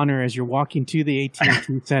Walk of Honor, as you're walking to the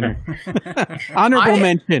AT&T Center. Honorable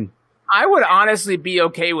mention. I would honestly be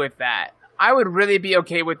okay with that. I would really be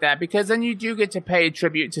okay with that, because then you do get to pay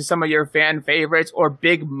tribute to some of your fan favorites or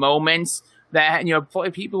big moments that,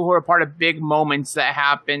 people who are part of big moments that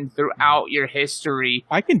happen throughout your history.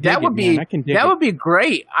 I can dig that would it, be man. I can dig that it. would be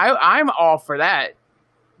great. I'm all for that.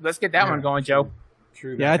 Let's get that one going, Joe.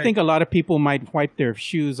 True. Yeah, I think a lot of people might wipe their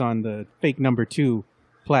shoes on the fake number 2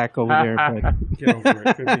 plaque over there. But get over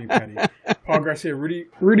it. Could be petty. Paul Garcia, Rudy,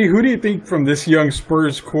 who do you think from this young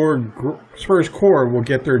Spurs core will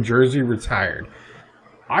get their jersey retired?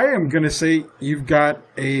 I am going to say you've got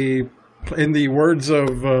in the words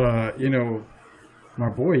of, my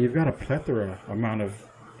boy, you've got a plethora amount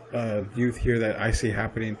of youth here that I see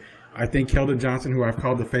happening. I think Keldon Johnson, who I've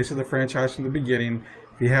called the face of the franchise from the beginning.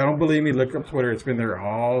 If you don't believe me, look up Twitter. It's been there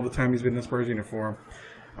all the time he's been in the Spurs uniform.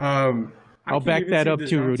 I'll back that up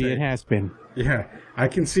too, Rudy. It has been. Yeah, I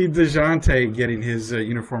can see DeJounte getting his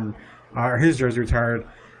uniform or his jersey retired.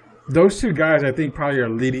 Those two guys, I think, probably are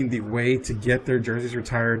leading the way to get their jerseys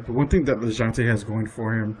retired. The one thing that DeJounte has going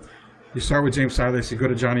for him, you start with James Silas, you go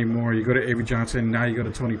to Johnny Moore, you go to Avery Johnson, now you go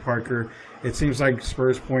to Tony Parker. It seems like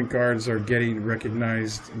Spurs point guards are getting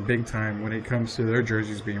recognized big time when it comes to their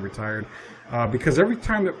jerseys being retired. Because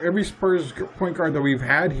every Spurs point guard that we've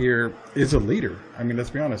had here is a leader. I mean, let's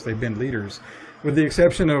be honest, they've been leaders. With the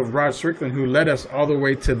exception of Rod Strickland, who led us all the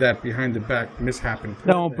way to that behind-the-back mishap.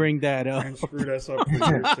 Don't bring that up. And screwed us up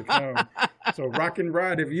for years to come. So, Rock and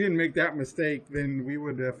Rod, if you didn't make that mistake, then we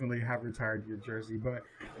would definitely have retired your jersey. But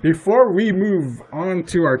before we move on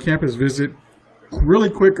to our campus visit, really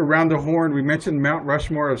quick around the horn, we mentioned Mount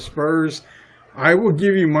Rushmore of Spurs. I will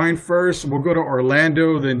give you mine first. We'll go to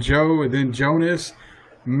Orlando, then Joe, and then Jonas.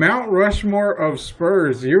 Mount Rushmore of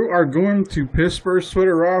Spurs. You are going to piss Spurs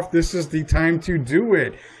Twitter off. This is the time to do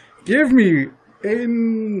it. Give me,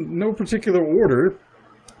 in no particular order,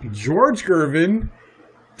 George Gervin,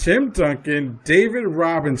 Tim Duncan, David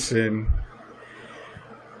Robinson,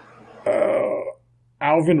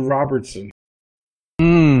 Alvin Robertson.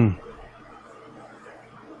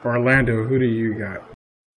 Orlando, who do you got?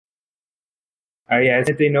 Yeah,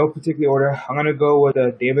 if they no particular order, I'm going to go with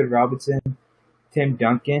David Robinson, Tim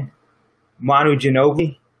Duncan, Manu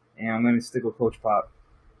Ginobili, and I'm going to stick with Coach Pop.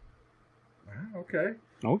 Okay.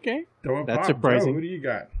 That's surprising. Joe, who do you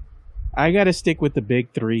got? I got to stick with the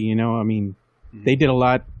big three. I mean, they did a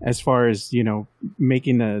lot as far as,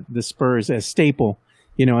 making the Spurs a staple,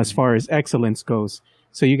 as far as excellence goes.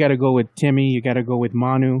 So you got to go with Timmy. You got to go with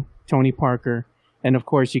Manu, Tony Parker. And, of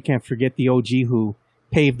course, you can't forget the OG who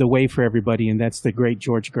paved the way for everybody, and that's the great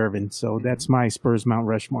George Gervin. So that's my Spurs Mount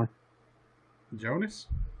Rushmore. Jonas?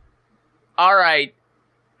 All right.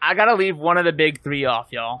 I got to leave one of the big three off,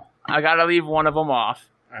 y'all. I got to leave one of them off.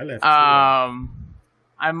 I left two off.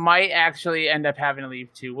 I might actually end up having to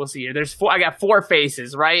leave two. We'll see here. There's four. I got four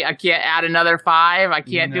faces, right? I can't add another five. I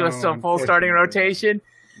can't do a full starting rotation.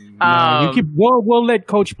 No, we'll let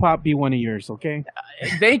Coach Pop be one of yours, okay?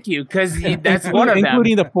 Thank you, because that's one of them.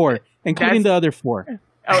 Including the four. Including the other four.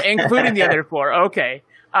 Oh, including the other four. Okay.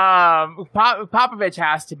 Popovich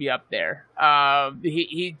has to be up there.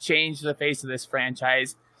 He changed the face of this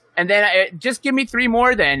franchise. And then just give me three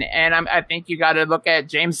more then. And I think you got to look at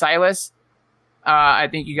James Silas. I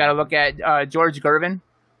think you got to look at George Gervin.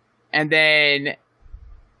 And then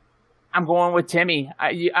I'm going with Timmy.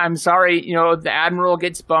 I'm sorry, the Admiral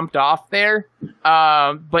gets bumped off there.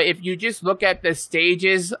 But if you just look at the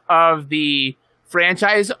stages of the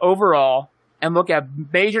franchise overall and look at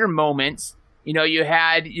major moments, you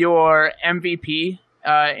had your MVP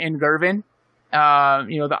in Gervin,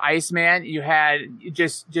 the Iceman. You had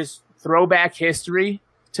just throwback history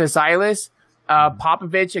to Silas.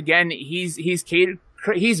 Popovich, again,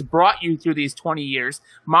 he's brought you through these 20 years.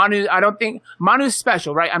 Manu, I don't think Manu's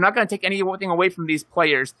special, right? I'm not going to take anything away from these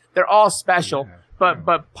players. They're all special, but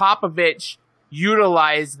Popovich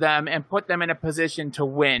utilized them and put them in a position to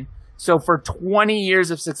win. So for 20 years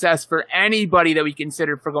of success for anybody that we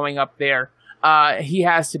consider for going up there, he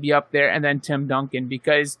has to be up there. And then Tim Duncan,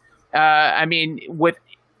 because,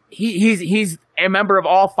 he's a member of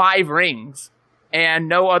all five rings. And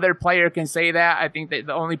no other player can say that. I think that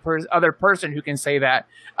the only other person who can say that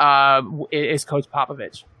is Coach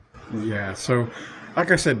Popovich. Yeah, so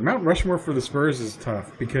like I said, Mount Rushmore for the Spurs is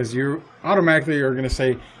tough because you automatically are going to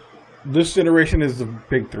say this generation is the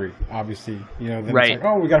big three, obviously. Then right. It's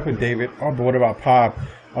like, we got to put David. Oh, but what about Pop?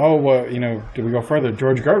 Oh, well, do we go further?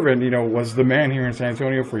 George Gervin, was the man here in San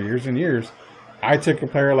Antonio for years and years. I took a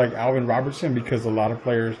player like Alvin Robertson because a lot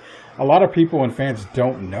of people and fans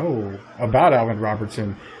don't know about Alvin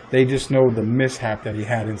Robertson. They just know the mishap that he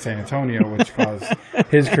had in San Antonio, which caused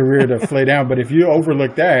his career to flay down. But if you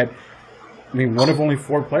overlook that, one of only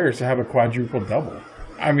four players to have a quadruple double.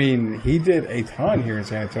 He did a ton here in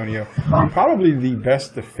San Antonio. Probably the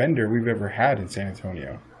best defender we've ever had in San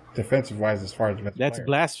Antonio, defensive-wise, as far as that's player.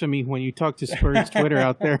 Blasphemy when you talk to Spurs Twitter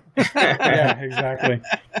out there. Yeah, exactly.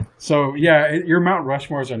 So, your Mount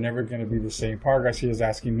Rushmores are never going to be the same. Par Garcia is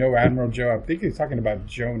asking, no Admiral Joe. I think he's talking about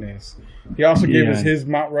Jonas. He also gave us his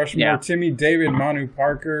Mount Rushmore. Yeah. Timmy, David, Manu,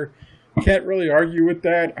 Parker, Can't really argue with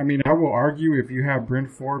that. I mean, I will argue if you have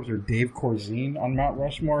Brent Forbes or Dave Corzine on Mount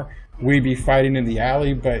Rushmore, we'd be fighting in the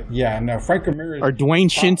alley. But yeah, no, Frank Ramirez or Dwayne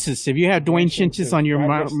Shinsis. If you have Dwayne Shinsis on your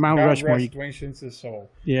Mount Rushmore, Dwayne Shinsis soul.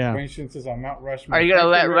 Yeah, Dwayne Shinsis on Mount Rushmore. Are you gonna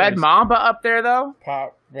let Red Mamba up there though?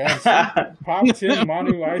 Pop Tim,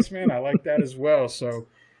 Manu Iceman. I like that as well. So.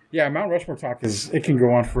 Yeah, Mount Rushmore talk it can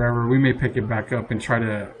go on forever. We may pick it back up and try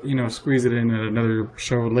to, squeeze it in at another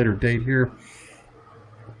show, later date here.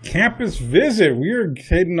 Campus visit. We are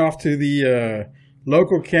heading off to the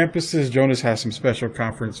local campuses. Jonas has some special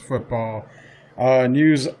conference football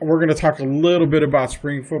news. We're going to talk a little bit about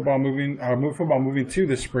spring football moving to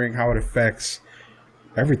the spring, how it affects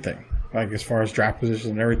everything, like as far as draft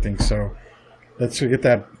positions and everything. So let's get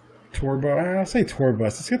that tour bus. I'll say tour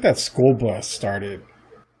bus. Let's get that school bus started.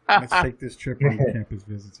 Let's take this trip on the campus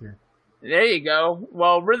visits here. There you go.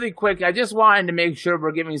 Well, really quick, I just wanted to make sure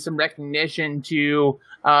we're giving some recognition to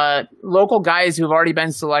local guys who've already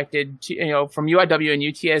been selected, from UIW and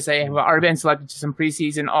UTSA, have already been selected to some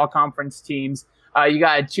preseason all-conference teams. You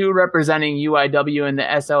got 2 representing UIW in the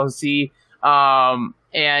SLC,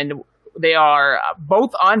 and they are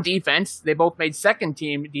both on defense. They both made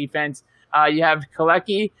second-team defense. You have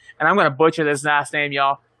Kalecki, and I'm going to butcher this last name,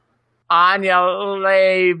 y'all.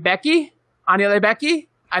 Anyalebeki? I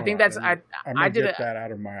think that's I did get that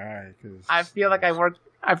out of my eye. I feel like I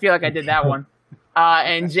did that one.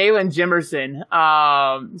 And Jalen Jimerson.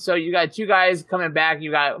 So you got 2 guys coming back.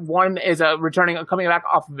 You got one is coming back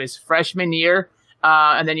off of his freshman year,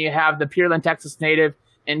 and then you have the Pearland, Texas native,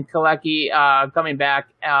 and Kalecki coming back.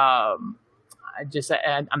 On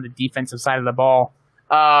the defensive side of the ball.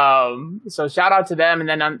 So shout out to them, and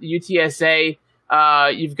then on UTSA.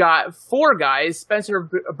 You've got 4 guys: Spencer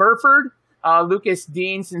Burford, Lucas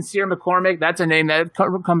Dean, Sincere McCormick. That's a name that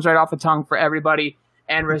comes right off the tongue for everybody.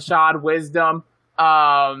 And Rashad Wisdom.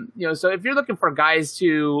 So if you're looking for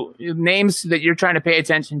names that you're trying to pay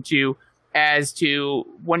attention to, as to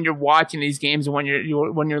when you're watching these games and when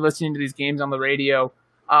you're listening to these games on the radio,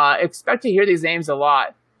 expect to hear these names a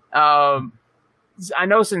lot. I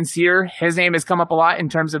know Sincere, his name has come up a lot in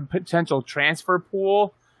terms of potential transfer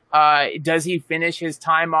pool. Does he finish his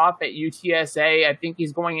time off at UTSA? I think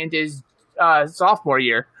he's going into his sophomore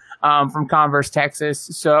year from Converse, Texas.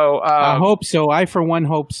 So I hope so. I, for one,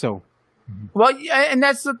 hope so. Well, and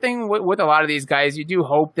that's the thing with a lot of these guys. You do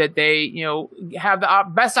hope that they, have the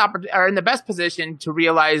best are in the best position to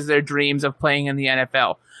realize their dreams of playing in the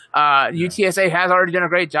NFL. UTSA has already done a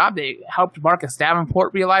great job. They helped Marcus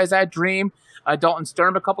Davenport realize that dream. Dalton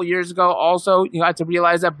Sturm a couple years ago also had to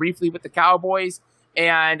realize that briefly with the Cowboys.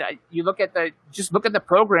 And you look at the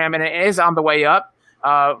program, and it is on the way up.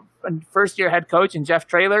 First year head coach and Jeff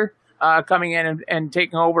Traylor coming in and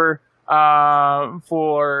taking over for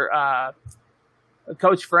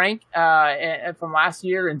Coach Frank from last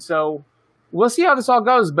year, and so we'll see how this all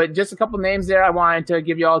goes. But just a couple names there I wanted to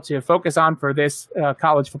give you all to focus on for this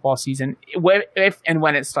college football season, if and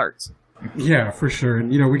when it starts. Yeah, for sure.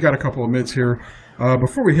 And we got a couple of minutes here.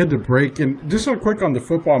 Before we head to break, and just real quick on the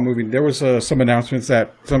football movie, there was some announcements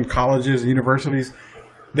that some colleges and universities,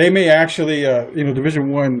 they may actually,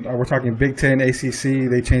 Division I, we're talking Big Ten, ACC,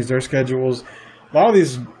 they changed their schedules. A lot of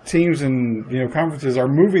these teams and conferences are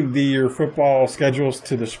moving their football schedules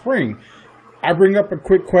to the spring. I bring up a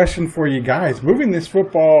quick question for you guys. Moving this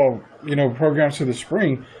football, programs to the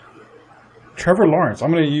spring, Trevor Lawrence,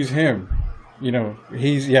 I'm going to use him. He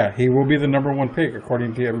will be the number 1 pick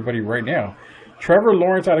according to everybody right now. Trevor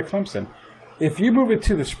Lawrence out of Clemson. If you move it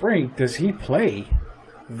to the spring, does he play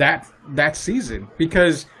that season?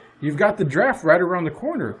 Because you've got the draft right around the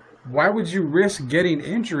corner. Why would you risk getting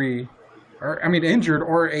injured or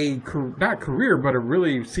not career, but a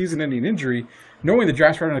really season-ending injury, knowing the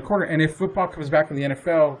draft's right around the corner? And if football comes back in the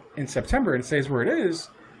NFL in September and stays where it is,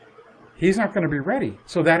 he's not going to be ready.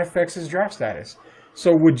 So that affects his draft status.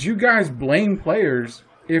 So would you guys blame players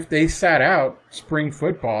if they sat out spring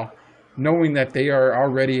football, knowing that they are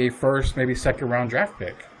already a first, maybe second-round draft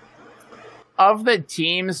pick? Of the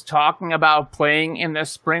teams talking about playing in the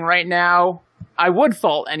spring right now, I would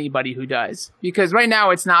fault anybody who does, because right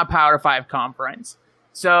now it's not Power 5 conference.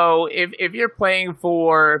 So if you're playing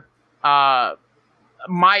for my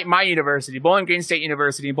university, Bowling Green State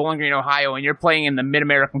University, Bowling Green, Ohio, and you're playing in the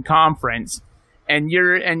Mid-American Conference, and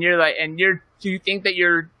you think that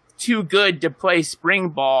you're too good to play spring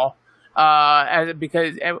ball,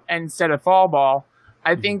 because instead of fall ball,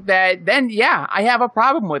 I think that then, I have a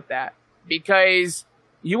problem with that, because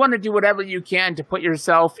you want to do whatever you can to put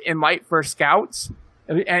yourself in light for scouts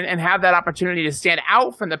and have that opportunity to stand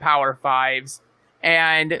out from the Power 5s.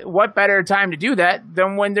 And what better time to do that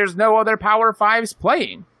than when there's no other Power 5s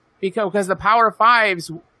playing? because the Power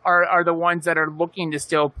Fives are the ones that are looking to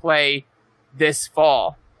still play this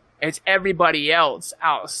fall. It's everybody else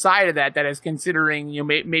outside of that is considering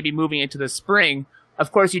maybe moving into the spring.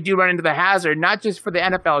 Of course, you do run into the hazard, not just for the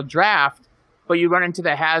NFL draft, but you run into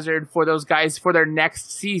the hazard for those guys for their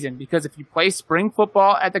next season. Because if you play spring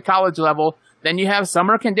football at the college level, then you have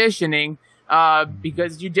summer conditioning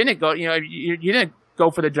because you didn't go, you didn't go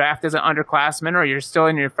for the draft as an underclassman, or you're still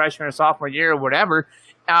in your freshman or sophomore year or whatever.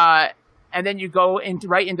 And then you go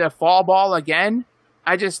right into fall ball again.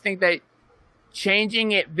 I just think that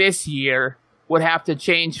changing it this year would have to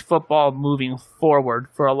change football moving forward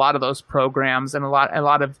for a lot of those programs and a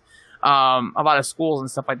lot of schools and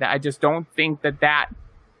stuff like that. I just don't think that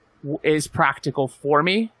is practical for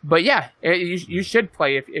me. But yeah, you should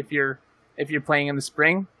play if you're playing in the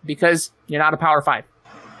spring because you're not a Power 5.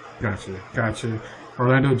 Gotcha.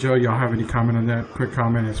 Orlando, Joe, y'all have any comment on that? Quick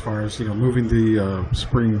comment as far as moving the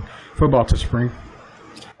spring football to spring.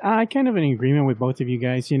 I kind of in agreement with both of you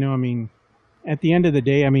guys. At the end of the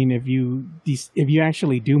day, if you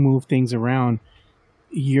actually do move things around,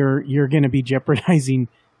 you're going to be jeopardizing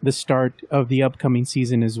the start of the upcoming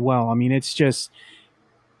season as well. It's just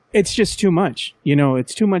too much.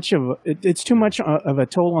 It's too much of a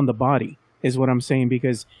toll on the body, is what I'm saying.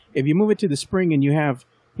 Because if you move it to the spring and you have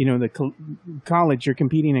the college, you're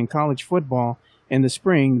competing in college football in the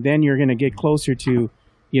spring, then you're going to get closer to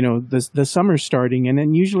the summer starting, and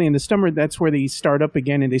then usually in the summer, that's where they start up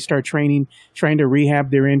again and they start training, trying to rehab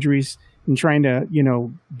their injuries and trying to,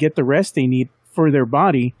 get the rest they need for their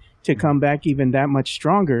body to come back even that much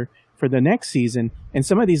stronger for the next season. And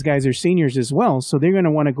some of these guys are seniors as well, so they're going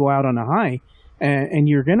to want to go out on a high, and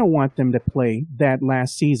you're going to want them to play that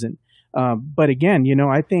last season. But again,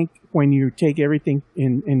 I think when you take everything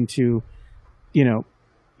into, and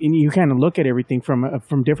you kind of look at everything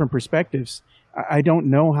from different perspectives, I don't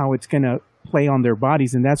know how it's going to play on their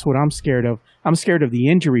bodies, and that's what I'm scared of. I'm scared of the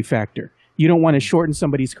injury factor. You don't want to shorten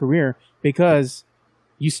somebody's career because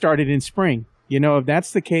you started in spring. If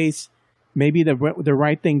that's the case, maybe the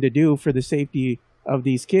right thing to do for the safety of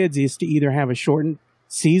these kids is to either have a shortened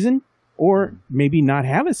season or maybe not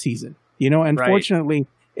have a season. Unfortunately,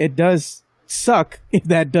 It does suck if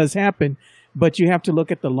that does happen, but you have to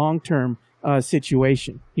look at the long-term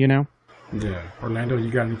situation, Yeah. Orlando, you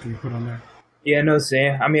got anything to put on that? Yeah, no,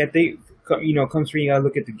 Sam. I think, comes from you got to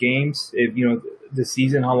look at the games. If, the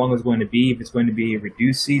season, how long it's going to be. If it's going to be a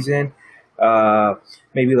reduced season,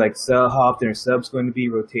 maybe like how often are subs going to be,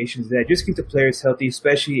 rotations, that just keep the players healthy,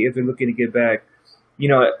 especially if they're looking to get back,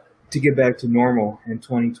 to get back to normal in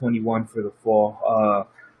 2021 for the fall.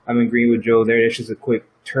 I'm agreeing with Joe there. It's just a quick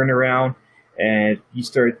turnaround, and you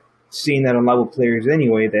start seeing that on a lot of players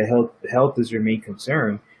anyway, that health is their main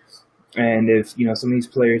concern. And if, some of these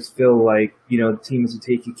players feel like, the team isn't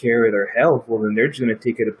taking care of their health, well, then they're just going to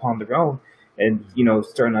take it upon their own and,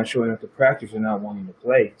 start not showing up to practice or not wanting to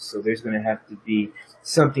play. So there's going to have to be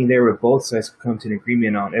something there where both sides come to an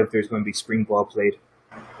agreement on if there's going to be spring ball played.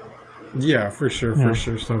 Yeah, for sure.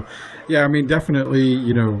 So, yeah,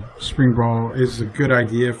 definitely, spring ball is a good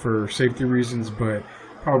idea for safety reasons, but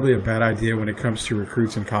probably a bad idea when it comes to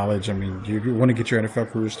recruits in college. You want to get your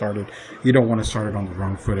NFL career started. You don't want to start it on the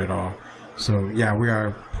wrong foot at all. So, yeah, we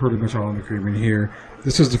are pretty much all in agreement here.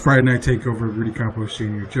 This is the Friday Night Takeover. Rudy Campos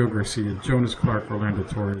Jr., Joe Garcia, Jonas Clark, Orlando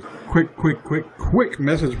Torres. Quick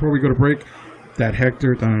message before we go to break. That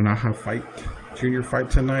Hector Tananaha Junior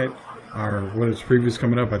fight tonight, or what is previous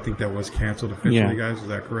coming up, I think that was canceled officially, guys. Is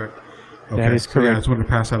that correct? Okay. That is correct. So, I just wanted to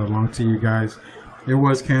pass that along to you guys. It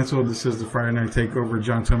was canceled. This is the Friday Night Takeover.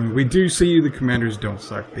 John, tell me, we do see you. The Commanders don't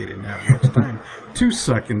suck. They didn't have much time to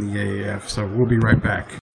suck in the AAF. So we'll be right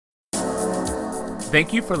back.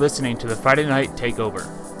 Thank you for listening to the Friday Night Takeover.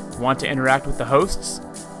 Want to interact with the hosts?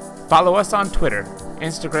 Follow us on Twitter,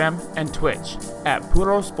 Instagram, and Twitch at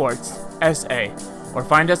Puro Sports SA, or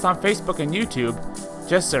find us on Facebook and YouTube.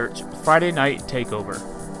 Just search Friday Night Takeover.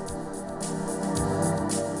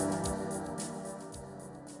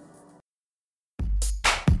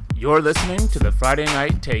 You're listening to the Friday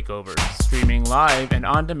Night Takeover, streaming live and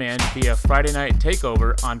on demand via Friday Night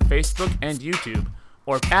Takeover on Facebook and YouTube,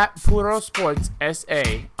 or at Puro Sports SA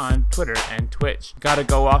on Twitter and Twitch. Gotta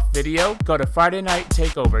go off video? Go to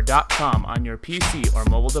FridayNightTakeover.com on your PC or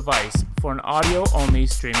mobile device for an audio-only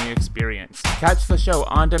streaming experience. Catch the show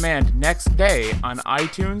on demand next day on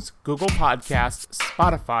iTunes, Google Podcasts,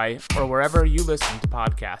 Spotify, or wherever you listen to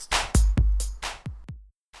podcasts.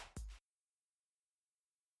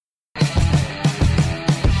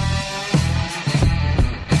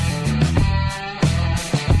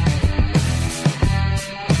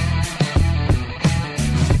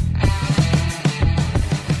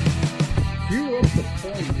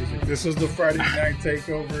 This is the Friday Night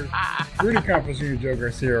Takeover. Rudy Campos Jr., Joe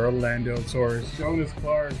Garcia, Orlando Torres, Jonas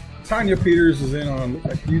Clark. Tanya Peters is in on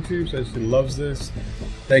YouTube, says she loves this.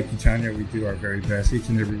 Thank you, Tanya. We do our very best each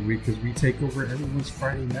and every week because we take over everyone's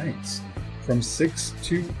Friday nights from 6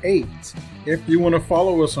 to 8. If you want to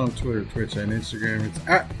follow us on Twitter, Twitch, and Instagram, it's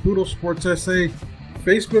at Poodle Sports SA.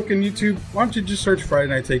 Facebook and YouTube, why don't you just search Friday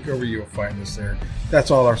Night Takeover? You'll find us there. That's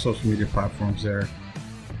all our social media platforms there.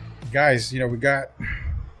 Guys,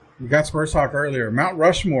 we got Spurs talk earlier. Mount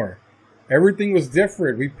Rushmore. Everything was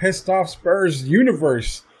different. We pissed off Spurs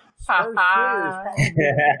universe. Spurs Twitter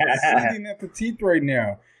is probably bleeding at the teeth right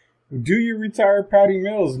now. Do you retire Patty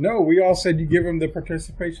Mills? No, we all said you give him the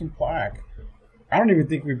participation plaque. I don't even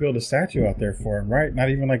think we build a statue out there for him, right? Not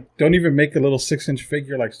even don't even make a little 6-inch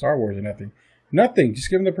figure like Star Wars or nothing. Nothing.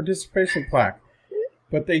 Just give him the participation plaque.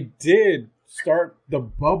 But they did start the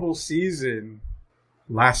bubble season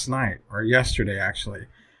last night, or yesterday, actually.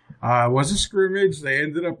 It was a scrimmage. They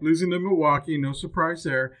ended up losing to Milwaukee. No surprise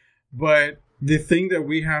there. But the thing that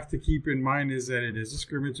we have to keep in mind is that it is a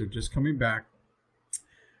scrimmage. They're just coming back.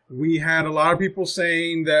 We had a lot of people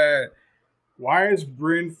saying that, why is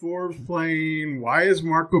Bryn Forbes playing? Why is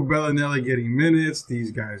Marco Bellinelli getting minutes?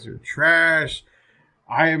 These guys are trash.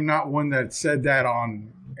 I am not one that said that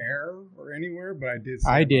on air or anywhere, but I did.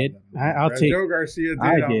 I did. I'll take. Joe Garcia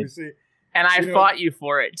did, obviously. And I fought you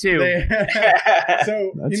for it too.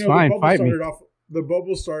 So that's fine. The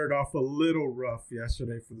bubble started off a little rough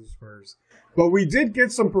yesterday for the Spurs, but we did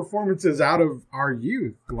get some performances out of our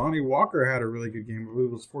youth. Lonnie Walker had a really good game. I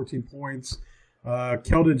believe it was 14 points.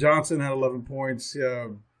 Keldon Johnson had 11 points.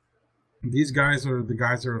 These guys are the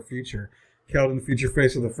guys that are the future. Keldon, the future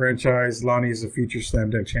face of the franchise. Lonnie is the future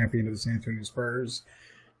slam dunk champion of the San Antonio Spurs.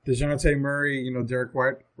 DeJounte Murray, Derek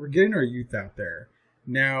White. We're getting our youth out there.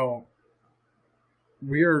 Now,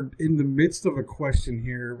 we are in the midst of a question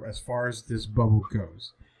here as far as this bubble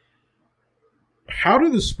goes. How do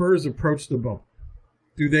the Spurs approach the bubble?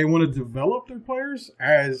 Do they want to develop their players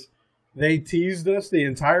as they teased us the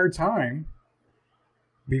entire time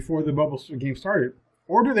before the bubble game started?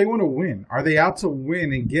 Or do they want to win? Are they out to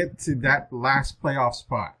win and get to that last playoff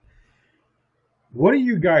spot? What do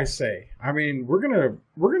you guys say? I mean, we're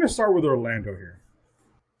gonna start with Orlando here.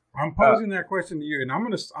 I'm posing that question to you, and I'm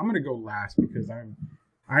gonna go last because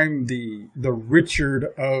I'm the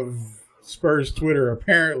Richard of Spurs Twitter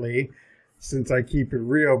apparently, since I keep it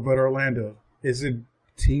real. But Orlando, is it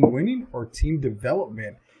team winning or team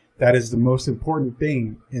development that is the most important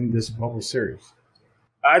thing in this bubble series?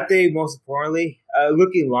 I think most importantly,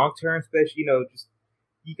 looking long term, especially, just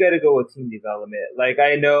you got to go with team development. Like,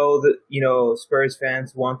 I know that, Spurs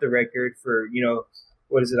fans want the record for,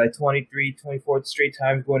 23, 24 straight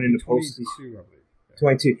times going into postseason. 22, I believe.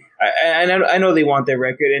 22. I know they want their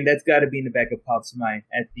record, and that's got to be in the back of Pop's mind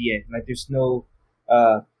at the end. Like, there's no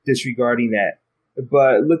disregarding that.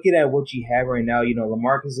 But looking at what you have right now,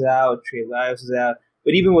 LaMarcus is out, Trey Lyles is out.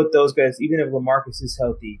 But even with those guys, even if LaMarcus is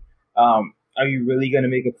healthy, are you really going to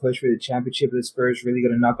make a push for the championship? Are the Spurs really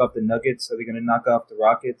going to knock off the Nuggets? Are they going to knock off the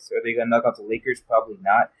Rockets? Are they going to knock off the Lakers? Probably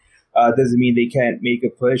not. Doesn't mean they can't make a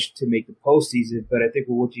push to make the postseason. But I think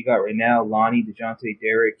with what you got right now, Lonnie, DeJounte,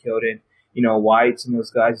 Derek, Keldon, White, some of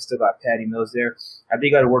those guys, you still got Patty Mills there. I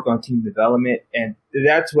think you got to work on team development. And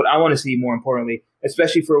that's what I want to see more importantly,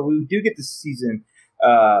 especially for when we do get the season,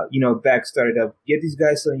 back started up. Get these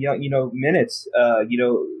guys some young, minutes.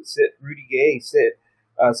 Sit Rudy Gay, sit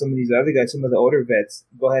some of these other guys, some of the older vets.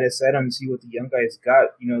 Go ahead and set them and see what the young guys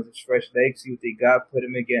got. The fresh legs, see what they got. Put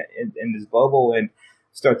them again in this bubble and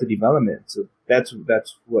start the development. So that's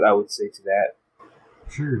what I would say to that.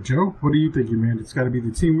 Sure, Joe. What do you think, man? It's got to be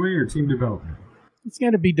the team winning or team development? It's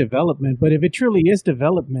got to be development. But if it truly is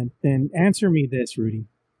development, then answer me this, Rudy.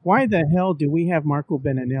 Why the hell do we have Marco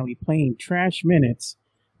Bellinelli playing trash minutes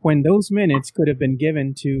when those minutes could have been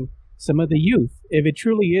given to some of the youth? If it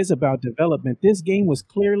truly is about development, this game was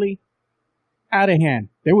clearly out of hand.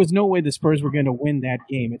 There was no way the Spurs were going to win that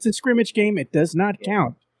game. It's a scrimmage game. It does not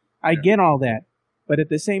count. I get all that. But at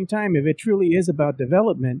the same time, if it truly is about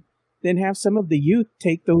development, then have some of the youth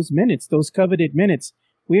take those minutes, those coveted minutes.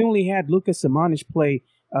 We only had Lucas Samanic play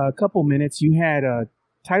a couple minutes. You had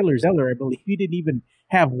Tyler Zeller, I believe. He didn't even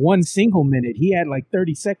have one single minute. He had like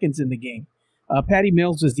 30 seconds in the game. Patty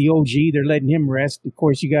Mills was the OG. They're letting him rest. Of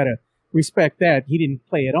course, you got to respect that. He didn't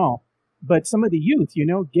play at all. But some of the youth,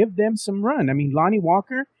 give them some run. I mean, Lonnie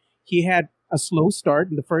Walker, he had a slow start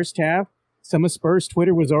in the first half. Some of Spurs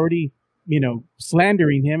Twitter was already,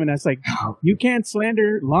 slandering him. And I was like, you can't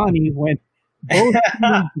slander Lonnie when both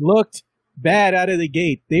teams looked bad out of the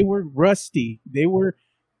gate. They were rusty. They were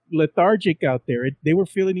lethargic out there. They were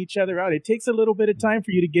feeling each other out. It takes a little bit of time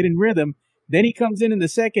for you to get in rhythm. Then he comes in the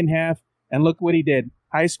second half, and look what he did.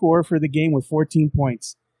 High score for the game with 14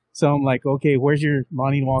 points. So I'm like, okay, where's your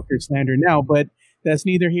Lonnie Walker slander now? But that's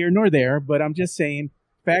neither here nor there. But I'm just saying,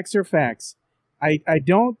 facts are facts. I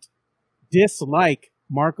don't dislike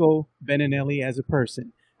Marco Beninelli as a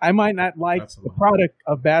person. I might not like the product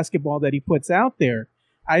of basketball that he puts out there.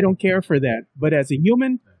 I don't care for that. But as a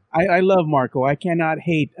human, I love Marco. I cannot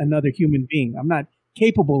hate another human being. I'm not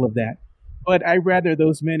capable of that. But I'd rather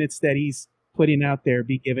those minutes that he's putting out there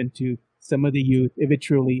be given to some of the youth if it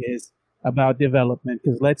truly is about development.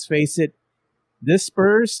 Because let's face it, this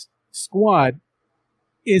Spurs squad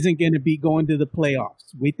isn't going to be going to the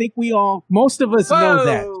playoffs. We think most of us know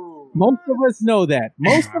that. Most of us know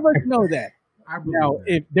that. Now,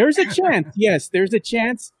 if there's a chance, yes, there's a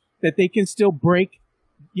chance that they can still break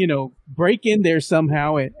in there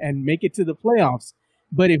somehow and make it to the playoffs.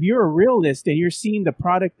 But if you're a realist and you're seeing the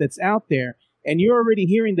product that's out there and you're already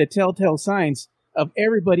hearing the telltale signs of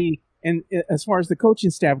everybody, and as far as the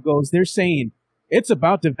coaching staff goes, they're saying it's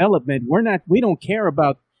about development. We don't care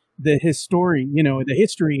about the history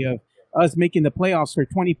of us making the playoffs for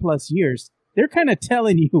 20 plus years. They're kind of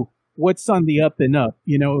telling you what's on the up and up,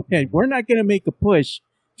 and we're not going to make a push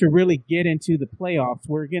to really get into the playoffs.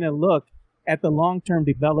 We're going to look at the long-term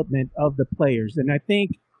development of the players. And I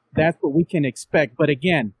think that's what we can expect. But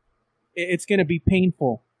again, it's going to be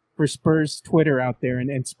painful for Spurs Twitter out there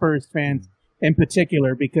and Spurs fans in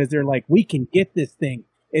particular, because they're like, we can get this thing.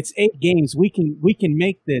 It's 8 games. We can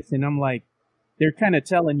make this. And I'm like, they're kind of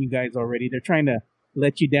telling you guys already. They're trying to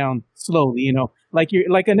let you down slowly, like you're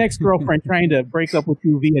like an ex-girlfriend trying to break up with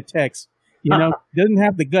you via text, doesn't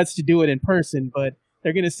have the guts to do it in person, but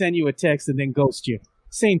they're going to send you a text and then ghost you.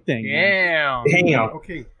 Same thing. Damn.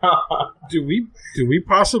 Okay. Do we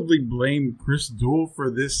possibly blame Chris Duell for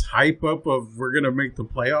this hype up of we're going to make the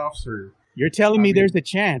playoffs? Or you're telling me there's a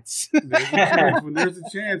chance. There's a chance. When there's a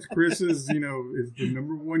chance, Chris is the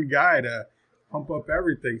number one guy to pump up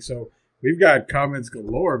everything. So we've got comments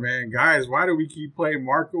galore, man. Guys, why do we keep playing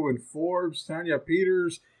Marco and Forbes, Tanya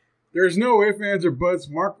Peters? There's no ifs, ands, or buts.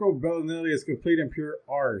 Marco Bellinelli is complete and pure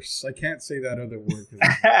arse. I can't say that other word.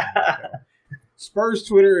 Spurs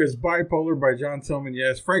Twitter is bipolar by John Tillman.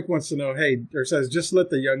 Yes. Frank wants to know, says, just let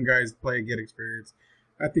the young guys play and get experience.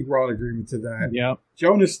 I think we're all in agreement to that. Yeah.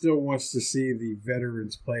 Jonas still wants to see the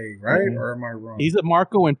veterans playing, right? Mm-hmm. Or am I wrong? He's a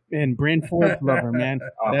Marco and Bryn Forbes lover, man.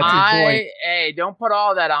 That's his boy. Hey, don't put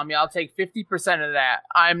all that on me. I'll take 50% of that.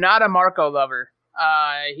 I'm not a Marco lover.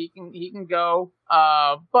 He can go.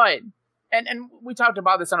 But we talked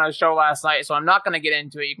about this on our show last night, so I'm not going to get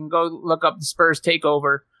into it. You can go look up the Spurs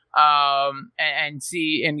takeover and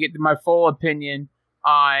see and get my full opinion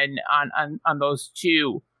on those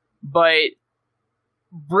two. But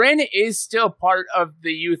Bryn is still part of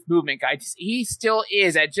the youth movement, guys. He still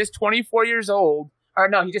is at just 24 years old. Or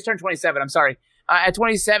no, he just turned 27. I'm sorry. At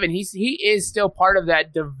 27, he is still part of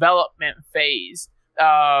that development phase.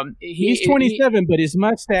 He's 27, but his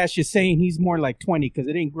mustache is saying he's more like 20 because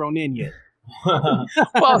it ain't grown in yet.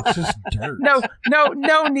 Well, it's just dirt.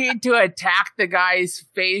 No need to attack the guy's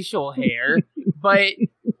facial hair, but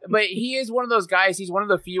he is one of those guys. He's one of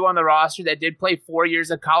the few on the roster that did play 4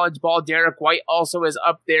 years of college ball. Derek White also is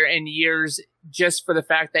up there in years just for the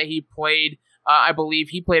fact that he played. I believe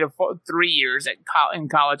he played 3 years in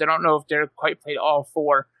college. I don't know if Derek White played all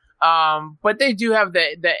 4, but they do have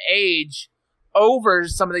the age over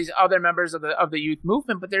some of these other members of the youth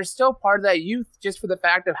movement, but they're still part of that youth just for the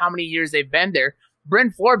fact of how many years they've been there.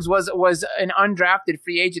 Bryn Forbes was an undrafted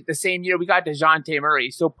free agent the same year we got DeJounte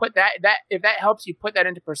Murray. So put that if that helps you put that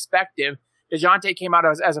into perspective, DeJounte came out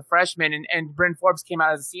as a freshman and Bryn Forbes came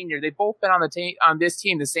out as a senior. They've both been on this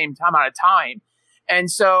team the same amount of time.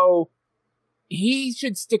 And so he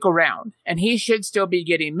should stick around and he should still be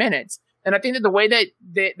getting minutes. And I think that the way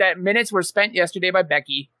that minutes were spent yesterday by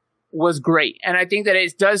Becky was great. And I think that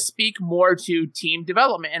it does speak more to team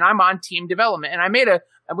development. And I'm on team development. And I made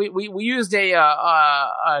we used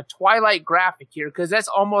a Twilight graphic here because that's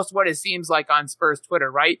almost what it seems like on Spurs Twitter,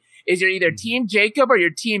 right? Is you're either team Jacob or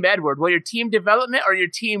your team Edward. Well, your team development or your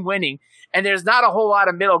team winning. And there's not a whole lot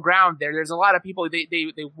of middle ground there. There's a lot of people,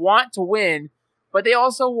 they want to win, but they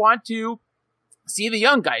also want to see the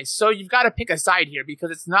young guys. So you've got to pick a side here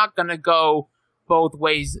because it's not going to go both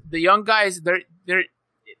ways. The young guys, they're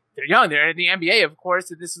young. They're in the NBA, of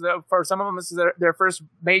course. This is for some of them, this is their first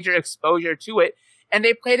major exposure to it. And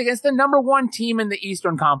they played against the number 1 team in the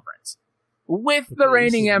Eastern Conference with the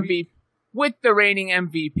reigning MVP.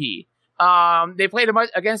 They played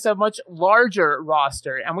against a much larger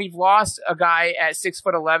roster, and we've lost a guy at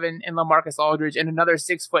 6'11" in LaMarcus Aldridge and another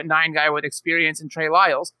 6'9" guy with experience in Trey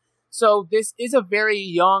Lyles. So this is a very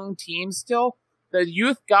young team still. The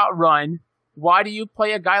youth got run. Why do you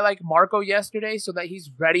play a guy like Marco yesterday so that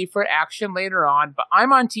he's ready for action later on? But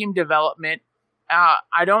I'm on team development.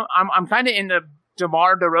 I'm kind of in the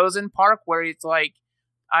DeMar DeRozan park where it's like,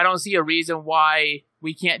 I don't see a reason why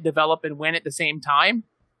we can't develop and win at the same time.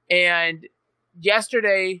 And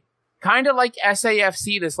yesterday, kind of like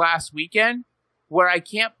SAFC this last weekend, where I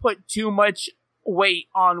can't put too much weight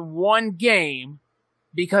on one game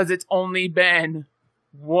because it's only been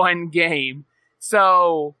one game.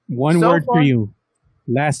 So one word for you.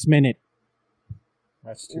 Last minute.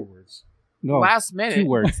 That's 2 words. No, last minute. 2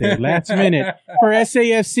 words there. Last minute. For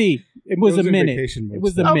SAFC, it was a minute. It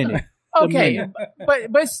was a minute. Okay,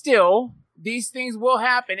 but still, these things will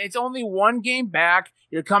happen. It's only one game back.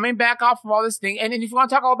 You're coming back off of all this thing. And then if you want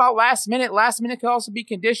to talk all about last minute could also be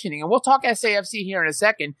conditioning. And we'll talk SAFC here in a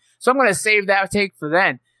second. So I'm going to save that take for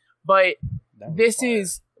then. But this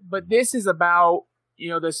is about,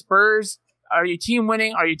 the Spurs. Are you team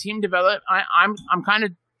winning? Are you team developed? I'm kind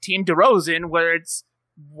of team DeRozan, where it's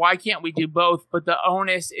why can't we do both? But the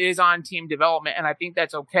onus is on team development, and I think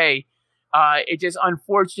that's okay. It just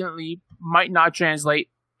unfortunately might not translate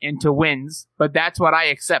into wins, but that's what I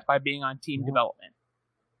accept by being on team development.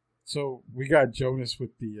 So we got Jonas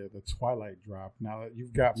with the Twilight drop. Now that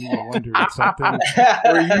you've got me wondering something,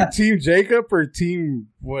 were you team Jacob or team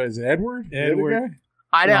Edward? Edward.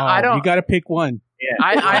 I don't. You got to pick one. Yeah.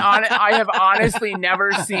 I have honestly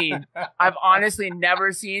never seen. I've honestly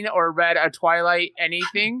never seen or read a Twilight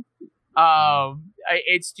anything.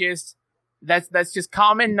 It's just that's just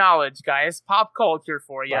common knowledge, guys. Pop culture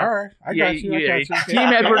for you. All right, I got you. Team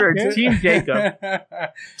Edward or Team Jacob.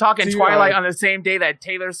 Talking Twilight on the same day that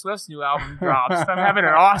Taylor Swift's new album drops. I'm having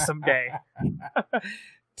an awesome day.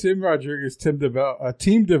 Tim Rodriguez,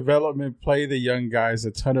 team development, play the young guys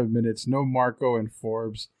a ton of minutes. No Marco and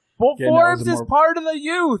Forbes. Well, Forbes is part of the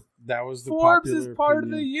youth. That was the Forbes popular is part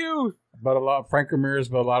opinion. of the youth. But Frank Ramirez,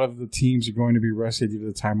 but a lot of the teams are going to be rusty due to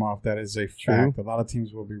the time off. That is a fact. A lot of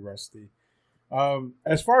teams will be rusty.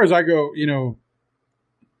 As far as I go,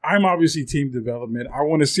 I'm obviously team development. I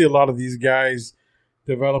want to see a lot of these guys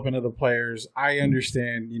develop into the players. I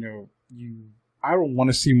understand, I don't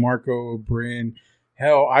want to see Marco, Bryn.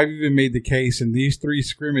 Hell, I've even made the case in these 3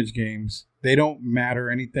 scrimmage games, they don't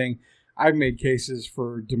matter anything. I've made cases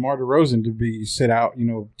for DeMar DeRozan to be sit out,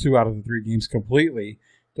 2 out of the 3 games completely.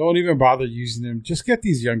 Don't even bother using them. Just get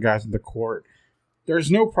these young guys in the court. There's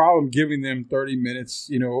no problem giving them 30 minutes,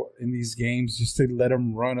 in these games just to let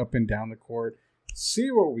them run up and down the court. See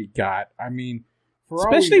what we got. I mean,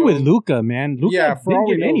 especially with Luka, man. For all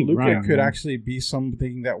we know, Luka could actually be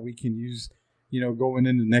something that we can use, going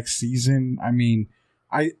into next season. I mean,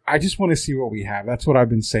 I just want to see what we have. That's what I've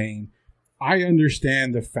been saying. I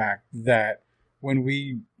understand the fact that when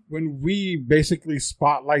we basically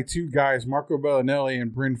spotlight 2 guys, Marco Bellinelli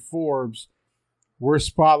and Bryn Forbes, we're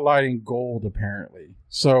spotlighting gold apparently.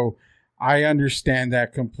 So I understand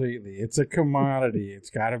that completely. It's a commodity. It's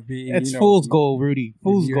got to be. It's fool's gold, Rudy.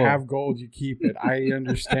 Fool's gold. You have gold, you keep it. I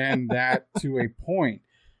understand that to a point,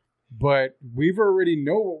 but we've already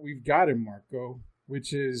know what we've got in Marco,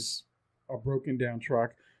 which is a broken down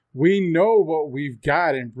truck. We know what we've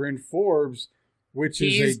got in Bryn Forbes, which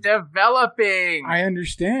he's developing. I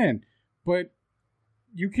understand, but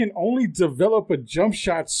you can only develop a jump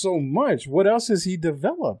shot so much. What else has he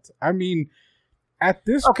developed? I mean, at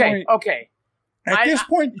this point, At this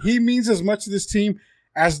point, he means as much to this team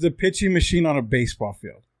as the pitching machine on a baseball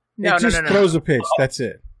field. No, it just throws a pitch. That's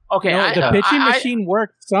it. Okay, the pitching machine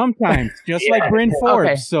works sometimes, just like Bryn Forbes.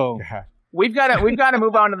 Okay. So. God. We've got to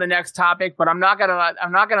move on to the next topic, but I'm not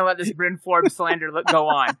gonna let this Bryn Forbes slander go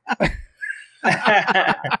on.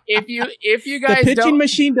 If you guys, the pitching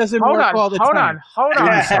machine doesn't work all the time.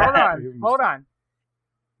 Hold on.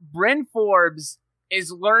 Bryn Forbes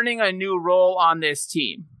is learning a new role on this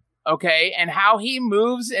team, okay, and how he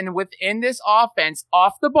moves and within this offense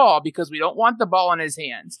off the ball, because we don't want the ball in his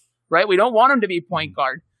hands, right? We don't want him to be point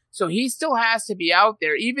guard. So he still has to be out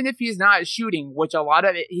there, even if he's not shooting, which a lot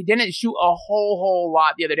of it, he didn't shoot a whole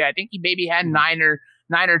lot the other day. I think he maybe had 9 or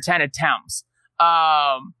 10 attempts.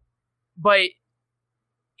 But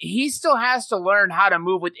he still has to learn how to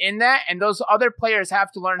move within that. And those other players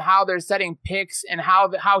have to learn how they're setting picks and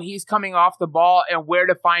how he's coming off the ball and where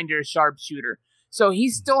to find your sharpshooter. So he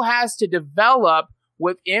still has to develop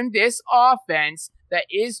within this offense that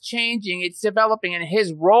is changing. It's developing and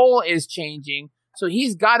his role is changing. So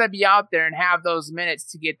he's got to be out there and have those minutes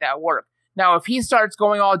to get that work. Now, if he starts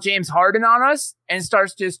going all James Harden on us and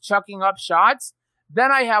starts just chucking up shots,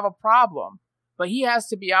 then I have a problem. But he has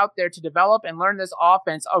to be out there to develop and learn this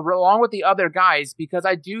offense along with the other guys, because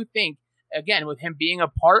I do think, again, with him being a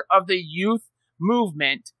part of the youth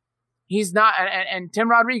movement, he's not, and Tim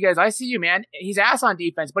Rodriguez, I see you, man. He's ass on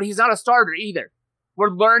defense, but he's not a starter either. We're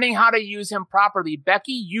learning how to use him properly.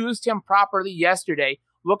 Becky used him properly yesterday.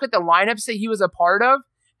 Look at the lineups that he was a part of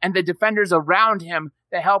and the defenders around him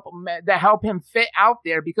that help him fit out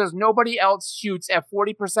there, because nobody else shoots at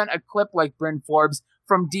 40% a clip like Bryn Forbes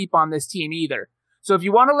from deep on this team either. So if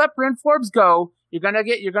you want to let Bryn Forbes go, you're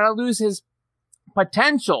gonna lose his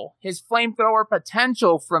potential, his flamethrower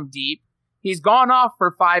potential from deep. He's gone off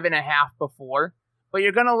for 5.5 before, but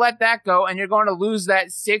you're gonna let that go, and you're going to lose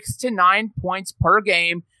that 6 to 9 points per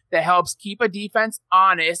game that helps keep a defense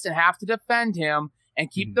honest and have to defend him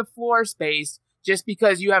and keep the floor spaced, just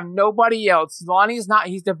because you have nobody else. Lonnie's not,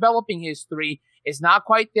 he's developing his three. It's not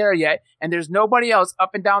quite there yet, and there's nobody else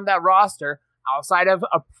up and down that roster outside of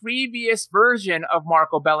a previous version of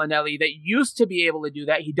Marco Bellinelli that used to be able to do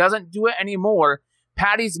that. He doesn't do it anymore.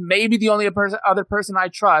 Patty's maybe the only other person I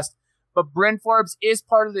trust, but Bryn Forbes is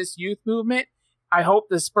part of this youth movement. I hope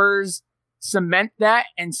the Spurs cement that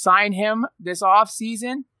and sign him this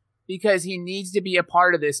offseason, because he needs to be a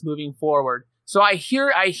part of this moving forward. So I hear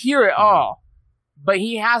it all, but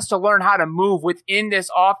he has to learn how to move within this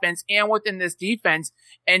offense and within this defense.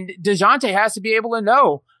 And DeJounte has to be able to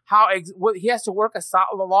know he has to work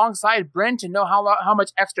alongside Bryn to know how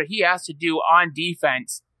much extra he has to do on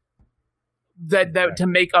defense to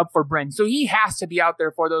make up for Bryn. So he has to be out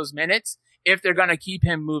there for those minutes if they're going to keep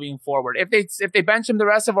him moving forward. If they bench him the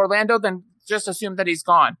rest of Orlando, then just assume that he's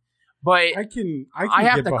gone. But I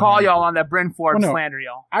have to call y'all on that Bryn Forbes slander,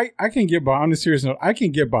 y'all. I can get behind, on a serious note, I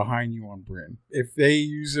can get behind you on Bryn. If they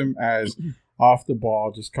use him as off the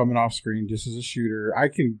ball, just coming off screen, just as a shooter, I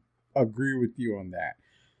can agree with you on that.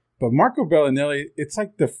 But Marco Bellinelli, it's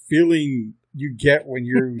like the feeling you get when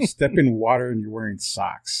you step in water and you're wearing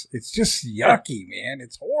socks. It's just yucky, man.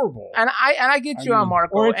 It's horrible. And I get you on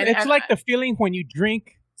Marco. Or it's like the feeling when you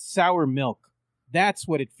drink sour milk. That's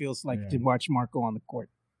what it feels like to watch Marco on the court.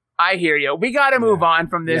 I hear you. We got to move on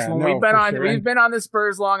from this one. We've been on the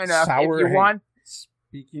Spurs long enough.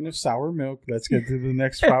 Speaking of sour milk, let's get to the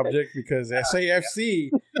next project, because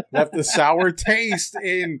SAFC left a sour taste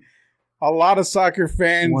in a lot of soccer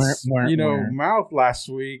fans, mouth last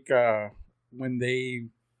week when they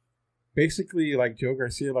basically, like Joe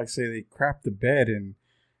Garcia say, they crapped the bed and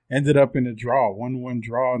ended up in a draw, 1-1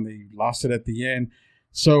 draw, and they lost it at the end.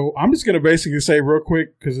 So I'm just going to basically say real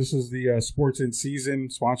quick, because this is the Sports in Season,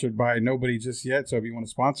 sponsored by Nobody Just Yet. So if you want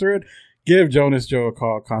to sponsor it, give Jonas Joe a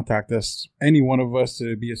call. Contact us, any one of us,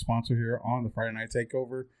 to be a sponsor here on the Friday Night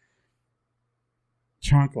Takeover.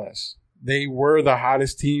 Chanclas. They were the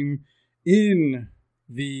hottest team in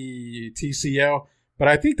the TCL, but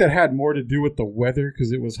I think that had more to do with the weather,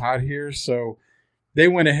 because it was hot here. So they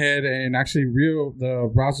went ahead and actually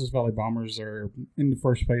the Brazos Valley Bombers are in the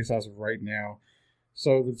first place as of right now.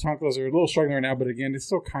 So the Chanclas are a little struggling right now, but again, it's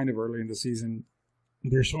still kind of early in the season.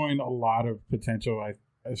 They're showing a lot of potential.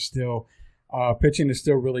 Still, pitching is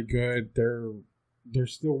still really good. They're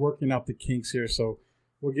still working out the kinks here. So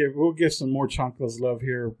we'll give some more Chanclas love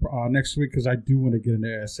here next week, because I do want to get into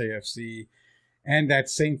SAFC. And that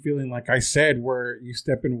same feeling, like I said, where you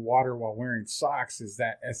step in water while wearing socks, is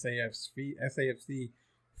that SAFC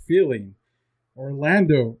feeling.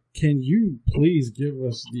 Orlando, can you please give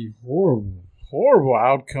us the horrible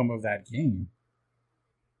outcome of that game?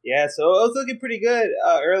 Yeah, so it was looking pretty good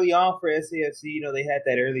early on for SAFC. They had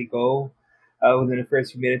that early goal within the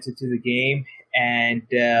first few minutes into the game. And,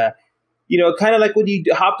 kind of like when you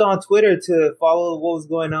hopped on Twitter to follow what was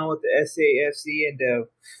going on with the SAFC and the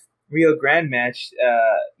Rio Grande match,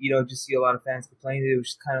 just see a lot of fans complaining. It was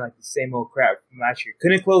just kind of like the same old crap from last year.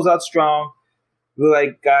 Couldn't close out strong. Looked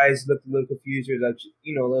like guys looked a little confused, or like, a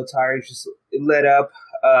little tired, just let up.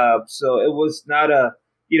 So it was not a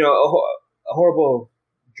horrible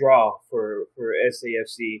draw for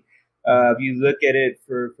SAFC. If you look at it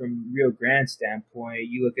from Rio Grande standpoint,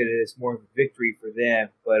 you look at it as more of a victory for them.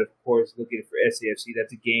 But of course, looking at it for SAFC,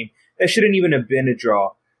 that's a game that shouldn't even have been a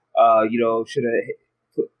draw. Should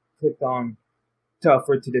have clicked on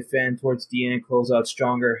tougher to defend towards the end, close out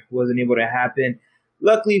stronger. Wasn't able to happen.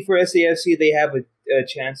 Luckily for SAFC, they have a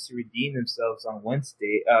chance to redeem themselves on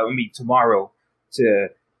tomorrow, to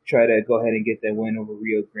try to go ahead and get that win over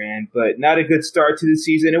Rio Grande. But not a good start to the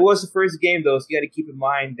season. It was the first game, though, so you got to keep in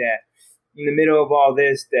mind that in the middle of all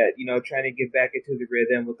this, that, trying to get back into the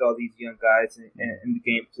rhythm with all these young guys and the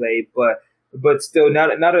gameplay, but still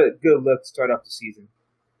not a good look to start off the season.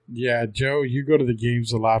 Yeah, Joe, you go to the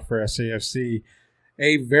games a lot for SAFC.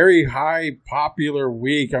 A very high popular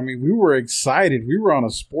week. I mean, we were excited. We were on a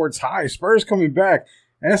sports high. Spurs coming back,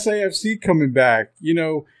 SAFC coming back,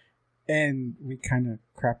 and we kind of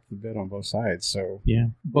crapped the bed on both sides. So yeah,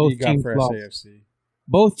 both teams lost. SAFC?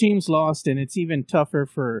 Both teams lost, and it's even tougher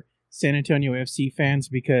for San Antonio FC fans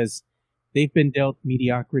because they've been dealt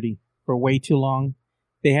mediocrity for way too long.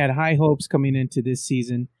 They had high hopes coming into this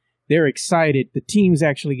season. They're excited. The team's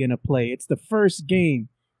actually going to play. It's the first game.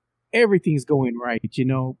 Everything's going right,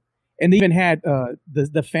 And they even had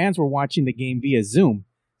the fans were watching the game via Zoom.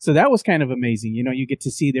 So that was kind of amazing. You get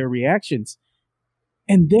to see their reactions.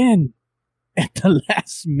 And then at the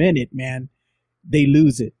last minute, man, they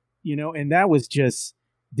lose it, and that was just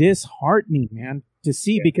disheartening, man, to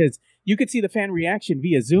see because you could see the fan reaction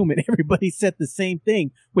via Zoom and everybody said the same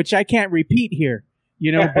thing, which I can't repeat here,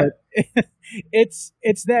 but it's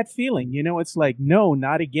that feeling, it's like, no,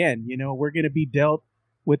 not again. We're going to be dealt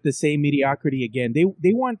with the same mediocrity again.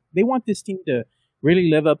 They want this team to really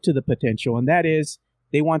live up to the potential, and that is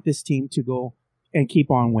they want this team to go and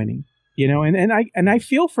keep on winning. And I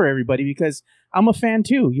feel for everybody because I'm a fan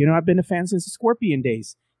too. I've been a fan since the Scorpion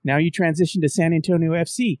days. Now you transition to San Antonio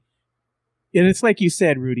FC. And it's like you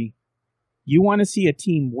said, Rudy, you want to see a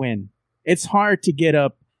team win. It's hard to get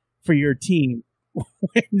up for your team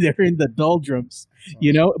when they're in the doldrums,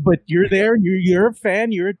 but you're there, you're a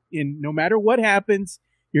fan, you're in, no matter what happens,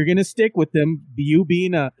 you're going to stick with them. You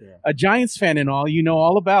being a Giants fan and all,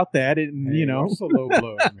 all about that. And, It's a low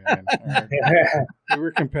blow, man. We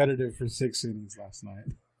were competitive for 6 innings last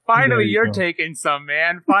night. Finally, you're taking some,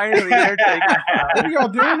 man. Finally, you're taking some. What are y'all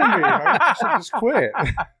doing to me? I should just quit.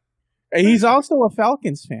 He's also a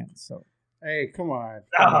Falcons fan, so. Hey, come on.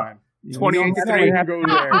 28-3. Go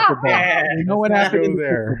there. You know what happened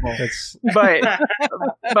there.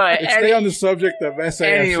 But stay on the subject of SAFC.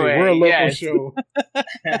 Anyway, we're a local show.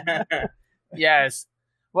 Yes.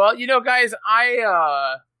 Well, guys,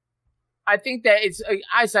 I think that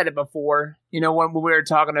I said it before, when we were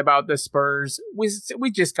talking about the Spurs, we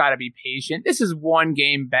just got to be patient. This is one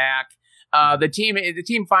game back. The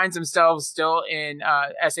team finds themselves still in,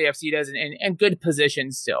 SAFC does in good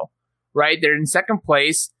position still, right? They're in second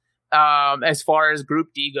place. As far as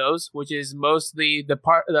Group D goes, which is mostly the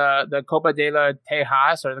Copa de la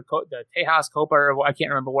Tejas or the Tejas Copa, or I can't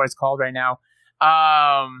remember what it's called right now.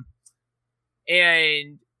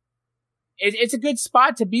 And it's a good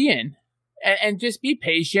spot to be in, and just be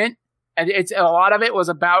patient. And it's a lot of it was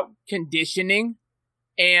about conditioning,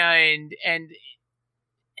 and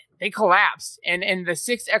they collapsed. And in the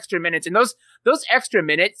 6 extra minutes, and those extra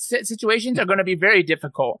minutes situations are going to be very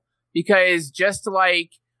difficult because just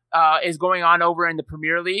like is going on over in the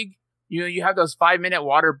Premier League, you have those 5-minute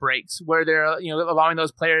water breaks where they're allowing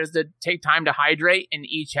those players to take time to hydrate in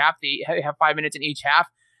each half. They have 5 minutes in each half.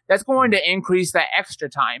 That's going to increase that extra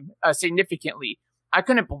time significantly. I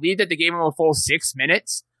couldn't believe that they gave them a full 6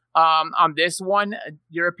 minutes on this one.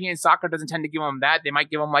 European soccer doesn't tend to give them that. They might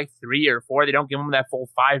give them like 3 or 4. They don't give them that full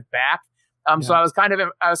 5 back. So I was kind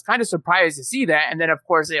of surprised to see that. And then of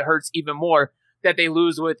course it hurts even more that they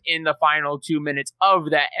lose within the final 2 minutes of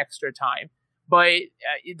that extra time. But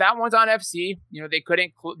that one's on FC. They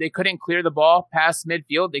couldn't clear the ball past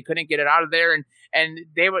midfield. They couldn't get it out of there, and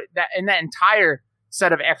they were that in that entire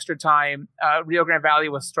set of extra time. Rio Grande Valley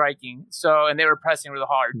was striking, and they were pressing really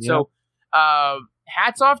hard. Yep. So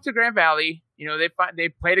hats off to Grand Valley. They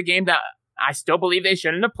played a game that I still believe they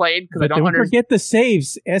shouldn't have played because I don't forget the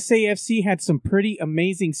saves. SAFC had some pretty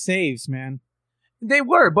amazing saves, man. They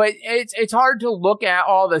were, but it's hard to look at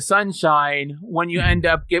all the sunshine when you end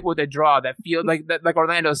up with a draw that feels like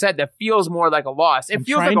Orlando said, that feels more like a loss. It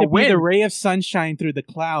feels like a win. Be the ray of sunshine through the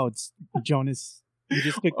clouds, Jonas. You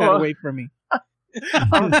just took that away from me.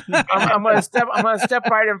 I'm gonna step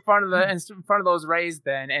right in front of those rays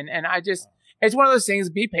then, and I just it's one of those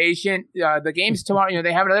things. Be patient. The game's tomorrow.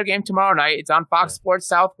 They have another game tomorrow night. It's on Fox Sports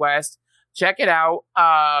Southwest. Check it out.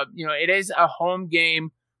 It is a home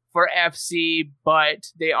game for FC,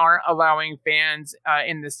 but they aren't allowing fans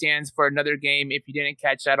in the stands for another game. If you didn't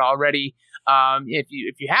catch that already, if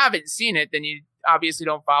you haven't seen it, then you obviously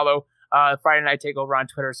don't follow Friday Night Takeover on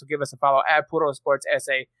Twitter. So give us a follow at Puro Sports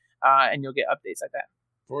SA, and you'll get updates like that.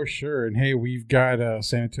 For sure. And hey, we've got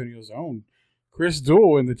San Antonio's own Chris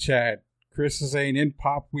Duell in the chat. Chris is saying, "In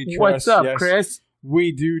Pop we trust." What's up, yes, Chris?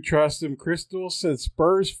 We do trust him. Chris Duell said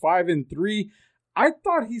Spurs 5-3. I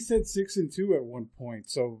thought he said 6-2 at one point,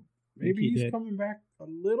 so maybe he's coming back a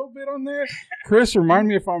little bit on that. Chris, remind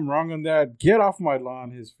me if I'm wrong on that. Get off my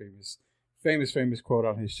lawn, his famous quote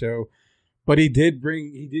on his show. But he did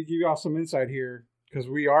give y'all some insight here. because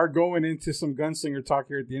we are going into some gunslinger talk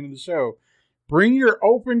here at the end of the show. Bring your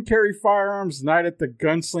open carry firearms night at the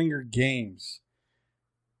Gunslinger Games.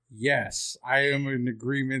 Yes, I am in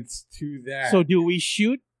agreement to that. So do we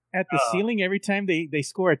shoot at the ceiling every time they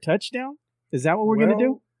score a touchdown? Is that what we're going to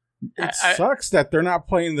do? It sucks that they're not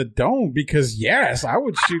playing the Dome because, yes, I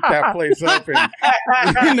would shoot that place up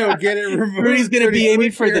and, get it removed. Rudy's going to be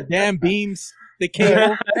aiming for the damn beams, the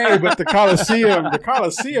cable. Hey, but the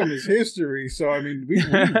Coliseum is history. So, I mean,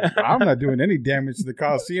 I'm not doing any damage to the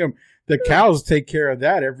Coliseum. The cows take care of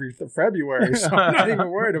that every February, so I'm not even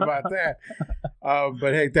worried about that.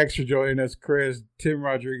 But, hey, thanks for joining us, Chris. Tim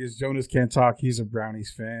Rodriguez, Jonas Can't Talk. He's a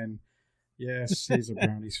Brownies fan. Yes, he's a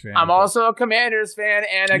Brownies fan. I'm also a Commanders fan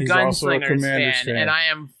and a Gunslingers fan, and I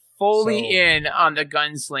am fully in on the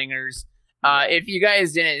Gunslingers. If you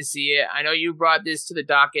guys didn't see it, I know you brought this to the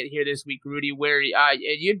docket here this week, Rudy, where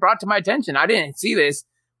you brought to my attention. I didn't see this,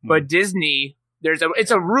 but Disney, it's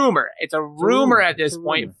a rumor. It's a rumor at this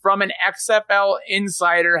point from an XFL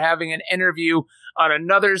insider having an interview on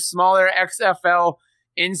another smaller XFL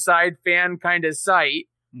inside fan kind of site.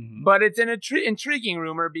 Mm-hmm. But it's an intriguing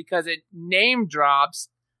rumor because it name drops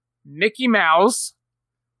Mickey Mouse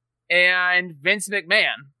and Vince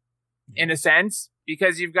McMahon, in a sense,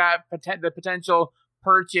 because you've got the potential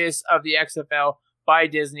purchase of the XFL by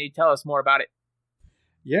Disney. Tell us more about it.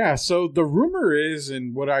 Yeah, so the rumor is,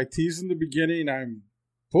 and what I teased in the beginning, I'm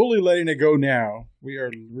fully letting it go now. We are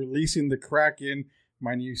releasing the Kraken,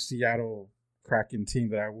 my new Seattle Kraken team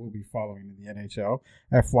that I will be following in the NHL,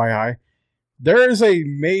 FYI. There is a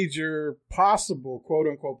major possible, quote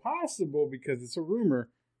unquote possible, because it's a rumor,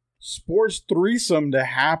 sports threesome to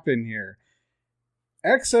happen here.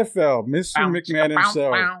 XFL, Mr. McMahon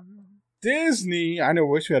himself, Disney, I know,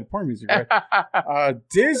 wish we had porn music, right?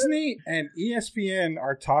 Disney and ESPN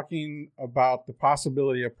are talking about the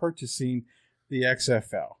possibility of purchasing the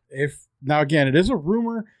XFL. Now, again, it is a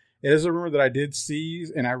rumor. It is a rumor that I did see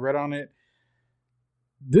and I read on it.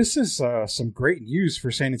 This is some great news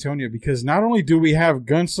for San Antonio because not only do we have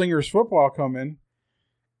Gunslingers football coming,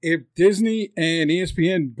 if Disney and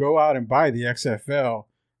ESPN go out and buy the XFL,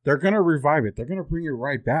 they're going to revive it. They're going to bring it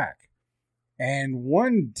right back. And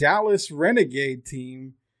one Dallas Renegade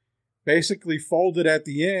team basically folded at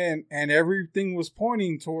the end, and everything was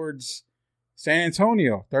pointing towards San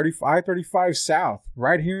Antonio, 35 South,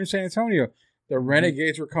 right here in San Antonio. The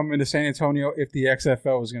Renegades were coming to San Antonio if the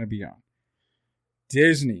XFL was going to be on.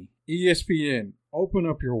 Disney, ESPN, open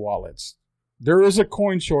up your wallets. There is a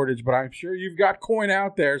coin shortage, but I'm sure you've got coin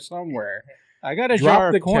out there somewhere. I got a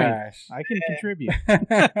jar of coin. Cash. I can contribute.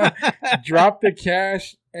 Drop the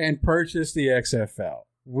cash and purchase the XFL.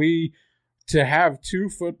 To have two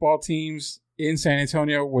football teams in San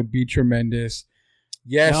Antonio would be tremendous.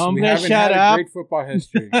 Yes, we haven't had a great football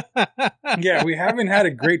history. Yeah, we haven't had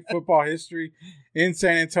a great football history in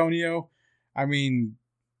San Antonio. I mean,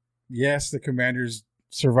 yes, the Commanders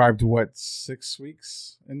survived, 6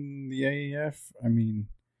 weeks in the AAF? I mean...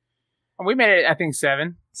 We made it, I think,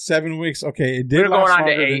 7. 7 weeks. Okay, it did last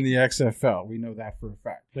longer than the XFL. We know that for a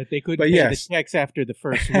fact. But they couldn't pay the checks after the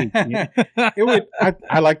first week. Yeah. It would.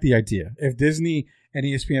 I like the idea. If Disney and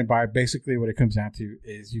ESPN buy, basically what it comes down to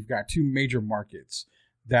is you've got two major markets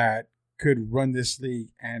that could run this league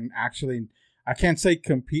and actually, I can't say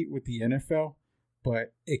compete with the NFL,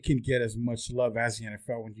 but it can get as much love as the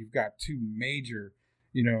NFL when you've got two major,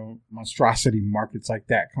 monstrosity markets like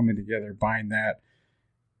that coming together, buying that.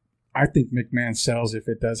 I think McMahon sells if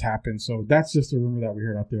it does happen. So that's just a rumor that we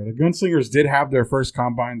heard out there. The Gunslingers did have their first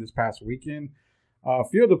combine this past weekend. A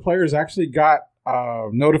few of the players actually got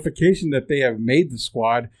notification that they have made the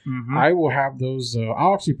squad. Mm-hmm. I will have those.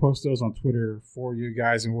 I'll actually post those on Twitter for you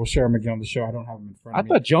guys, and we'll share them again on the show. I don't have them in front of me.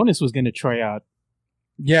 I thought Jonas was going to try out.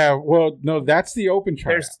 Yeah, well, no, that's the open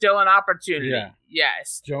tryout. There's still an opportunity. Yeah.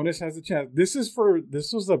 Yes. Jonas has a chance. This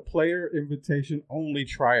was a player invitation only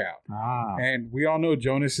tryout. And we all know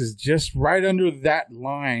Jonas is just right under that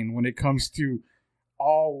line when it comes to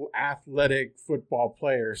all athletic football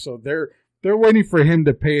players. So they're waiting for him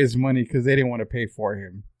to pay his money because they didn't want to pay for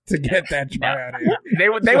him to get that tryout in. They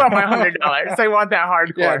want my $100. They want that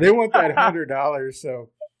hardcore. Yeah, they want that $100. So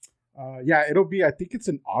it'll be, I think it's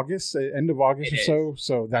in August, end of August or so.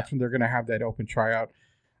 So that's when they're going to have that open tryout.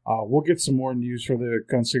 We'll get some more news for the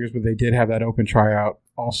Gunslingers, but they did have that open tryout.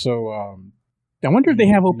 Also, I wonder if they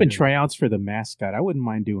have open tryouts for the mascot. I wouldn't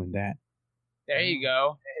mind doing that. There you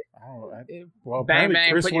go. Apparently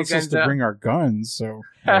Chris wants us to bring our guns, so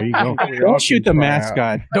there you go. Don't shoot the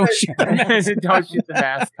mascot. Don't shoot the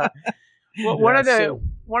mascot. Well, one of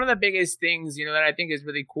the biggest things, that I think is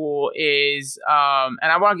really cool is,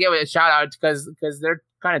 and I want to give it a shout out because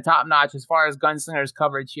kind of top notch as far as Gunslingers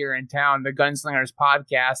coverage here in town. The Gunslingers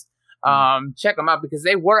podcast. Check them out because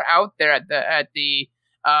they were out there at the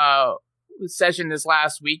session this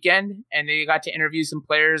last weekend, and they got to interview some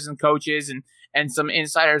players and coaches and some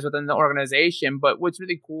insiders within the organization. But what's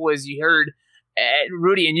really cool is you heard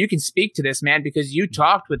Rudy, and you can speak to this, man, because you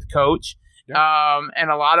talked with Coach, and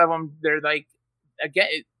a lot of them, they're like, again,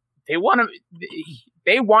 they want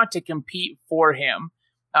to compete for him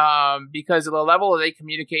because of the level that they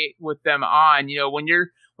communicate with them on. You know, when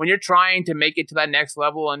you're trying to make it to that next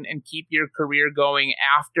level and keep your career going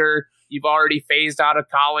after you've already phased out of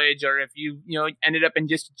college, or if you ended up in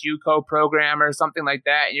just a JUCO program or something like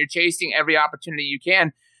that, and you're chasing every opportunity you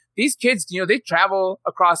can. These kids, they travel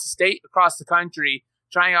across the state, across the country,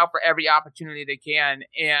 trying out for every opportunity they can.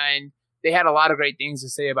 And they had a lot of great things to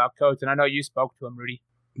say about Coach. And I know you spoke to him, Rudy.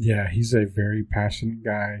 Yeah, he's a very passionate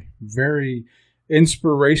guy, very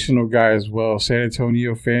inspirational guy as well. San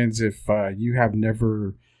Antonio fans, if you have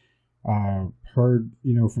never heard,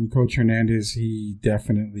 from Coach Hernandez, he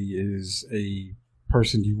definitely is a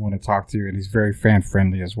person you want to talk to, and he's very fan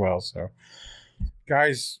friendly as well. So,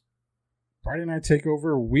 guys, Friday Night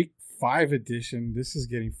Takeover Week 5 edition. This is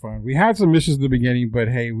getting fun. We had some issues at the beginning, but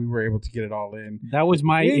hey, we were able to get it all in. That was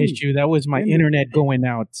my issue. That was my internet going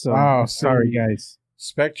out. So sorry, guys.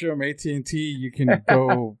 Spectrum, AT&T, you can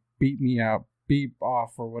go beat me out. Beep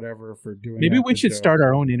off or whatever for doing. Maybe we should start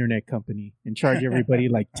our own internet company and charge everybody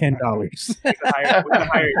like $10.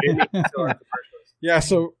 Yeah,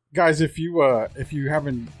 so guys, if you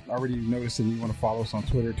haven't already noticed and you want to follow us on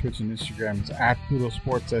Twitter, Twitch, and Instagram, it's at Pluto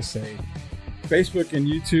Sports SA. Facebook and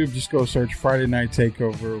YouTube, just go search Friday Night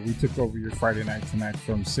Takeover. We took over your Friday night tonight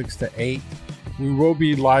from 6 to 8. We will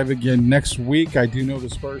be live again next week. I do know the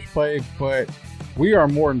Spurs play, but we are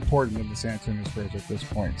more important than the San Antonio Spurs at this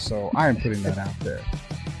point, so I am putting that out there.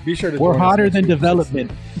 Be sure to. We're hotter than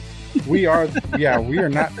development. We are, we are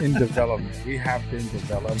not in development. We have been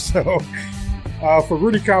developed. So, for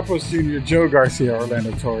Rudy Campos Jr., Joe Garcia,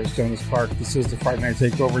 Orlando Torres, Jonas Clark, this is the Friday Night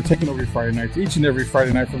Takeover, taking over your Friday nights each and every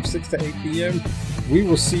Friday night from 6 to 8 p.m. We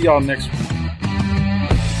will see y'all next week.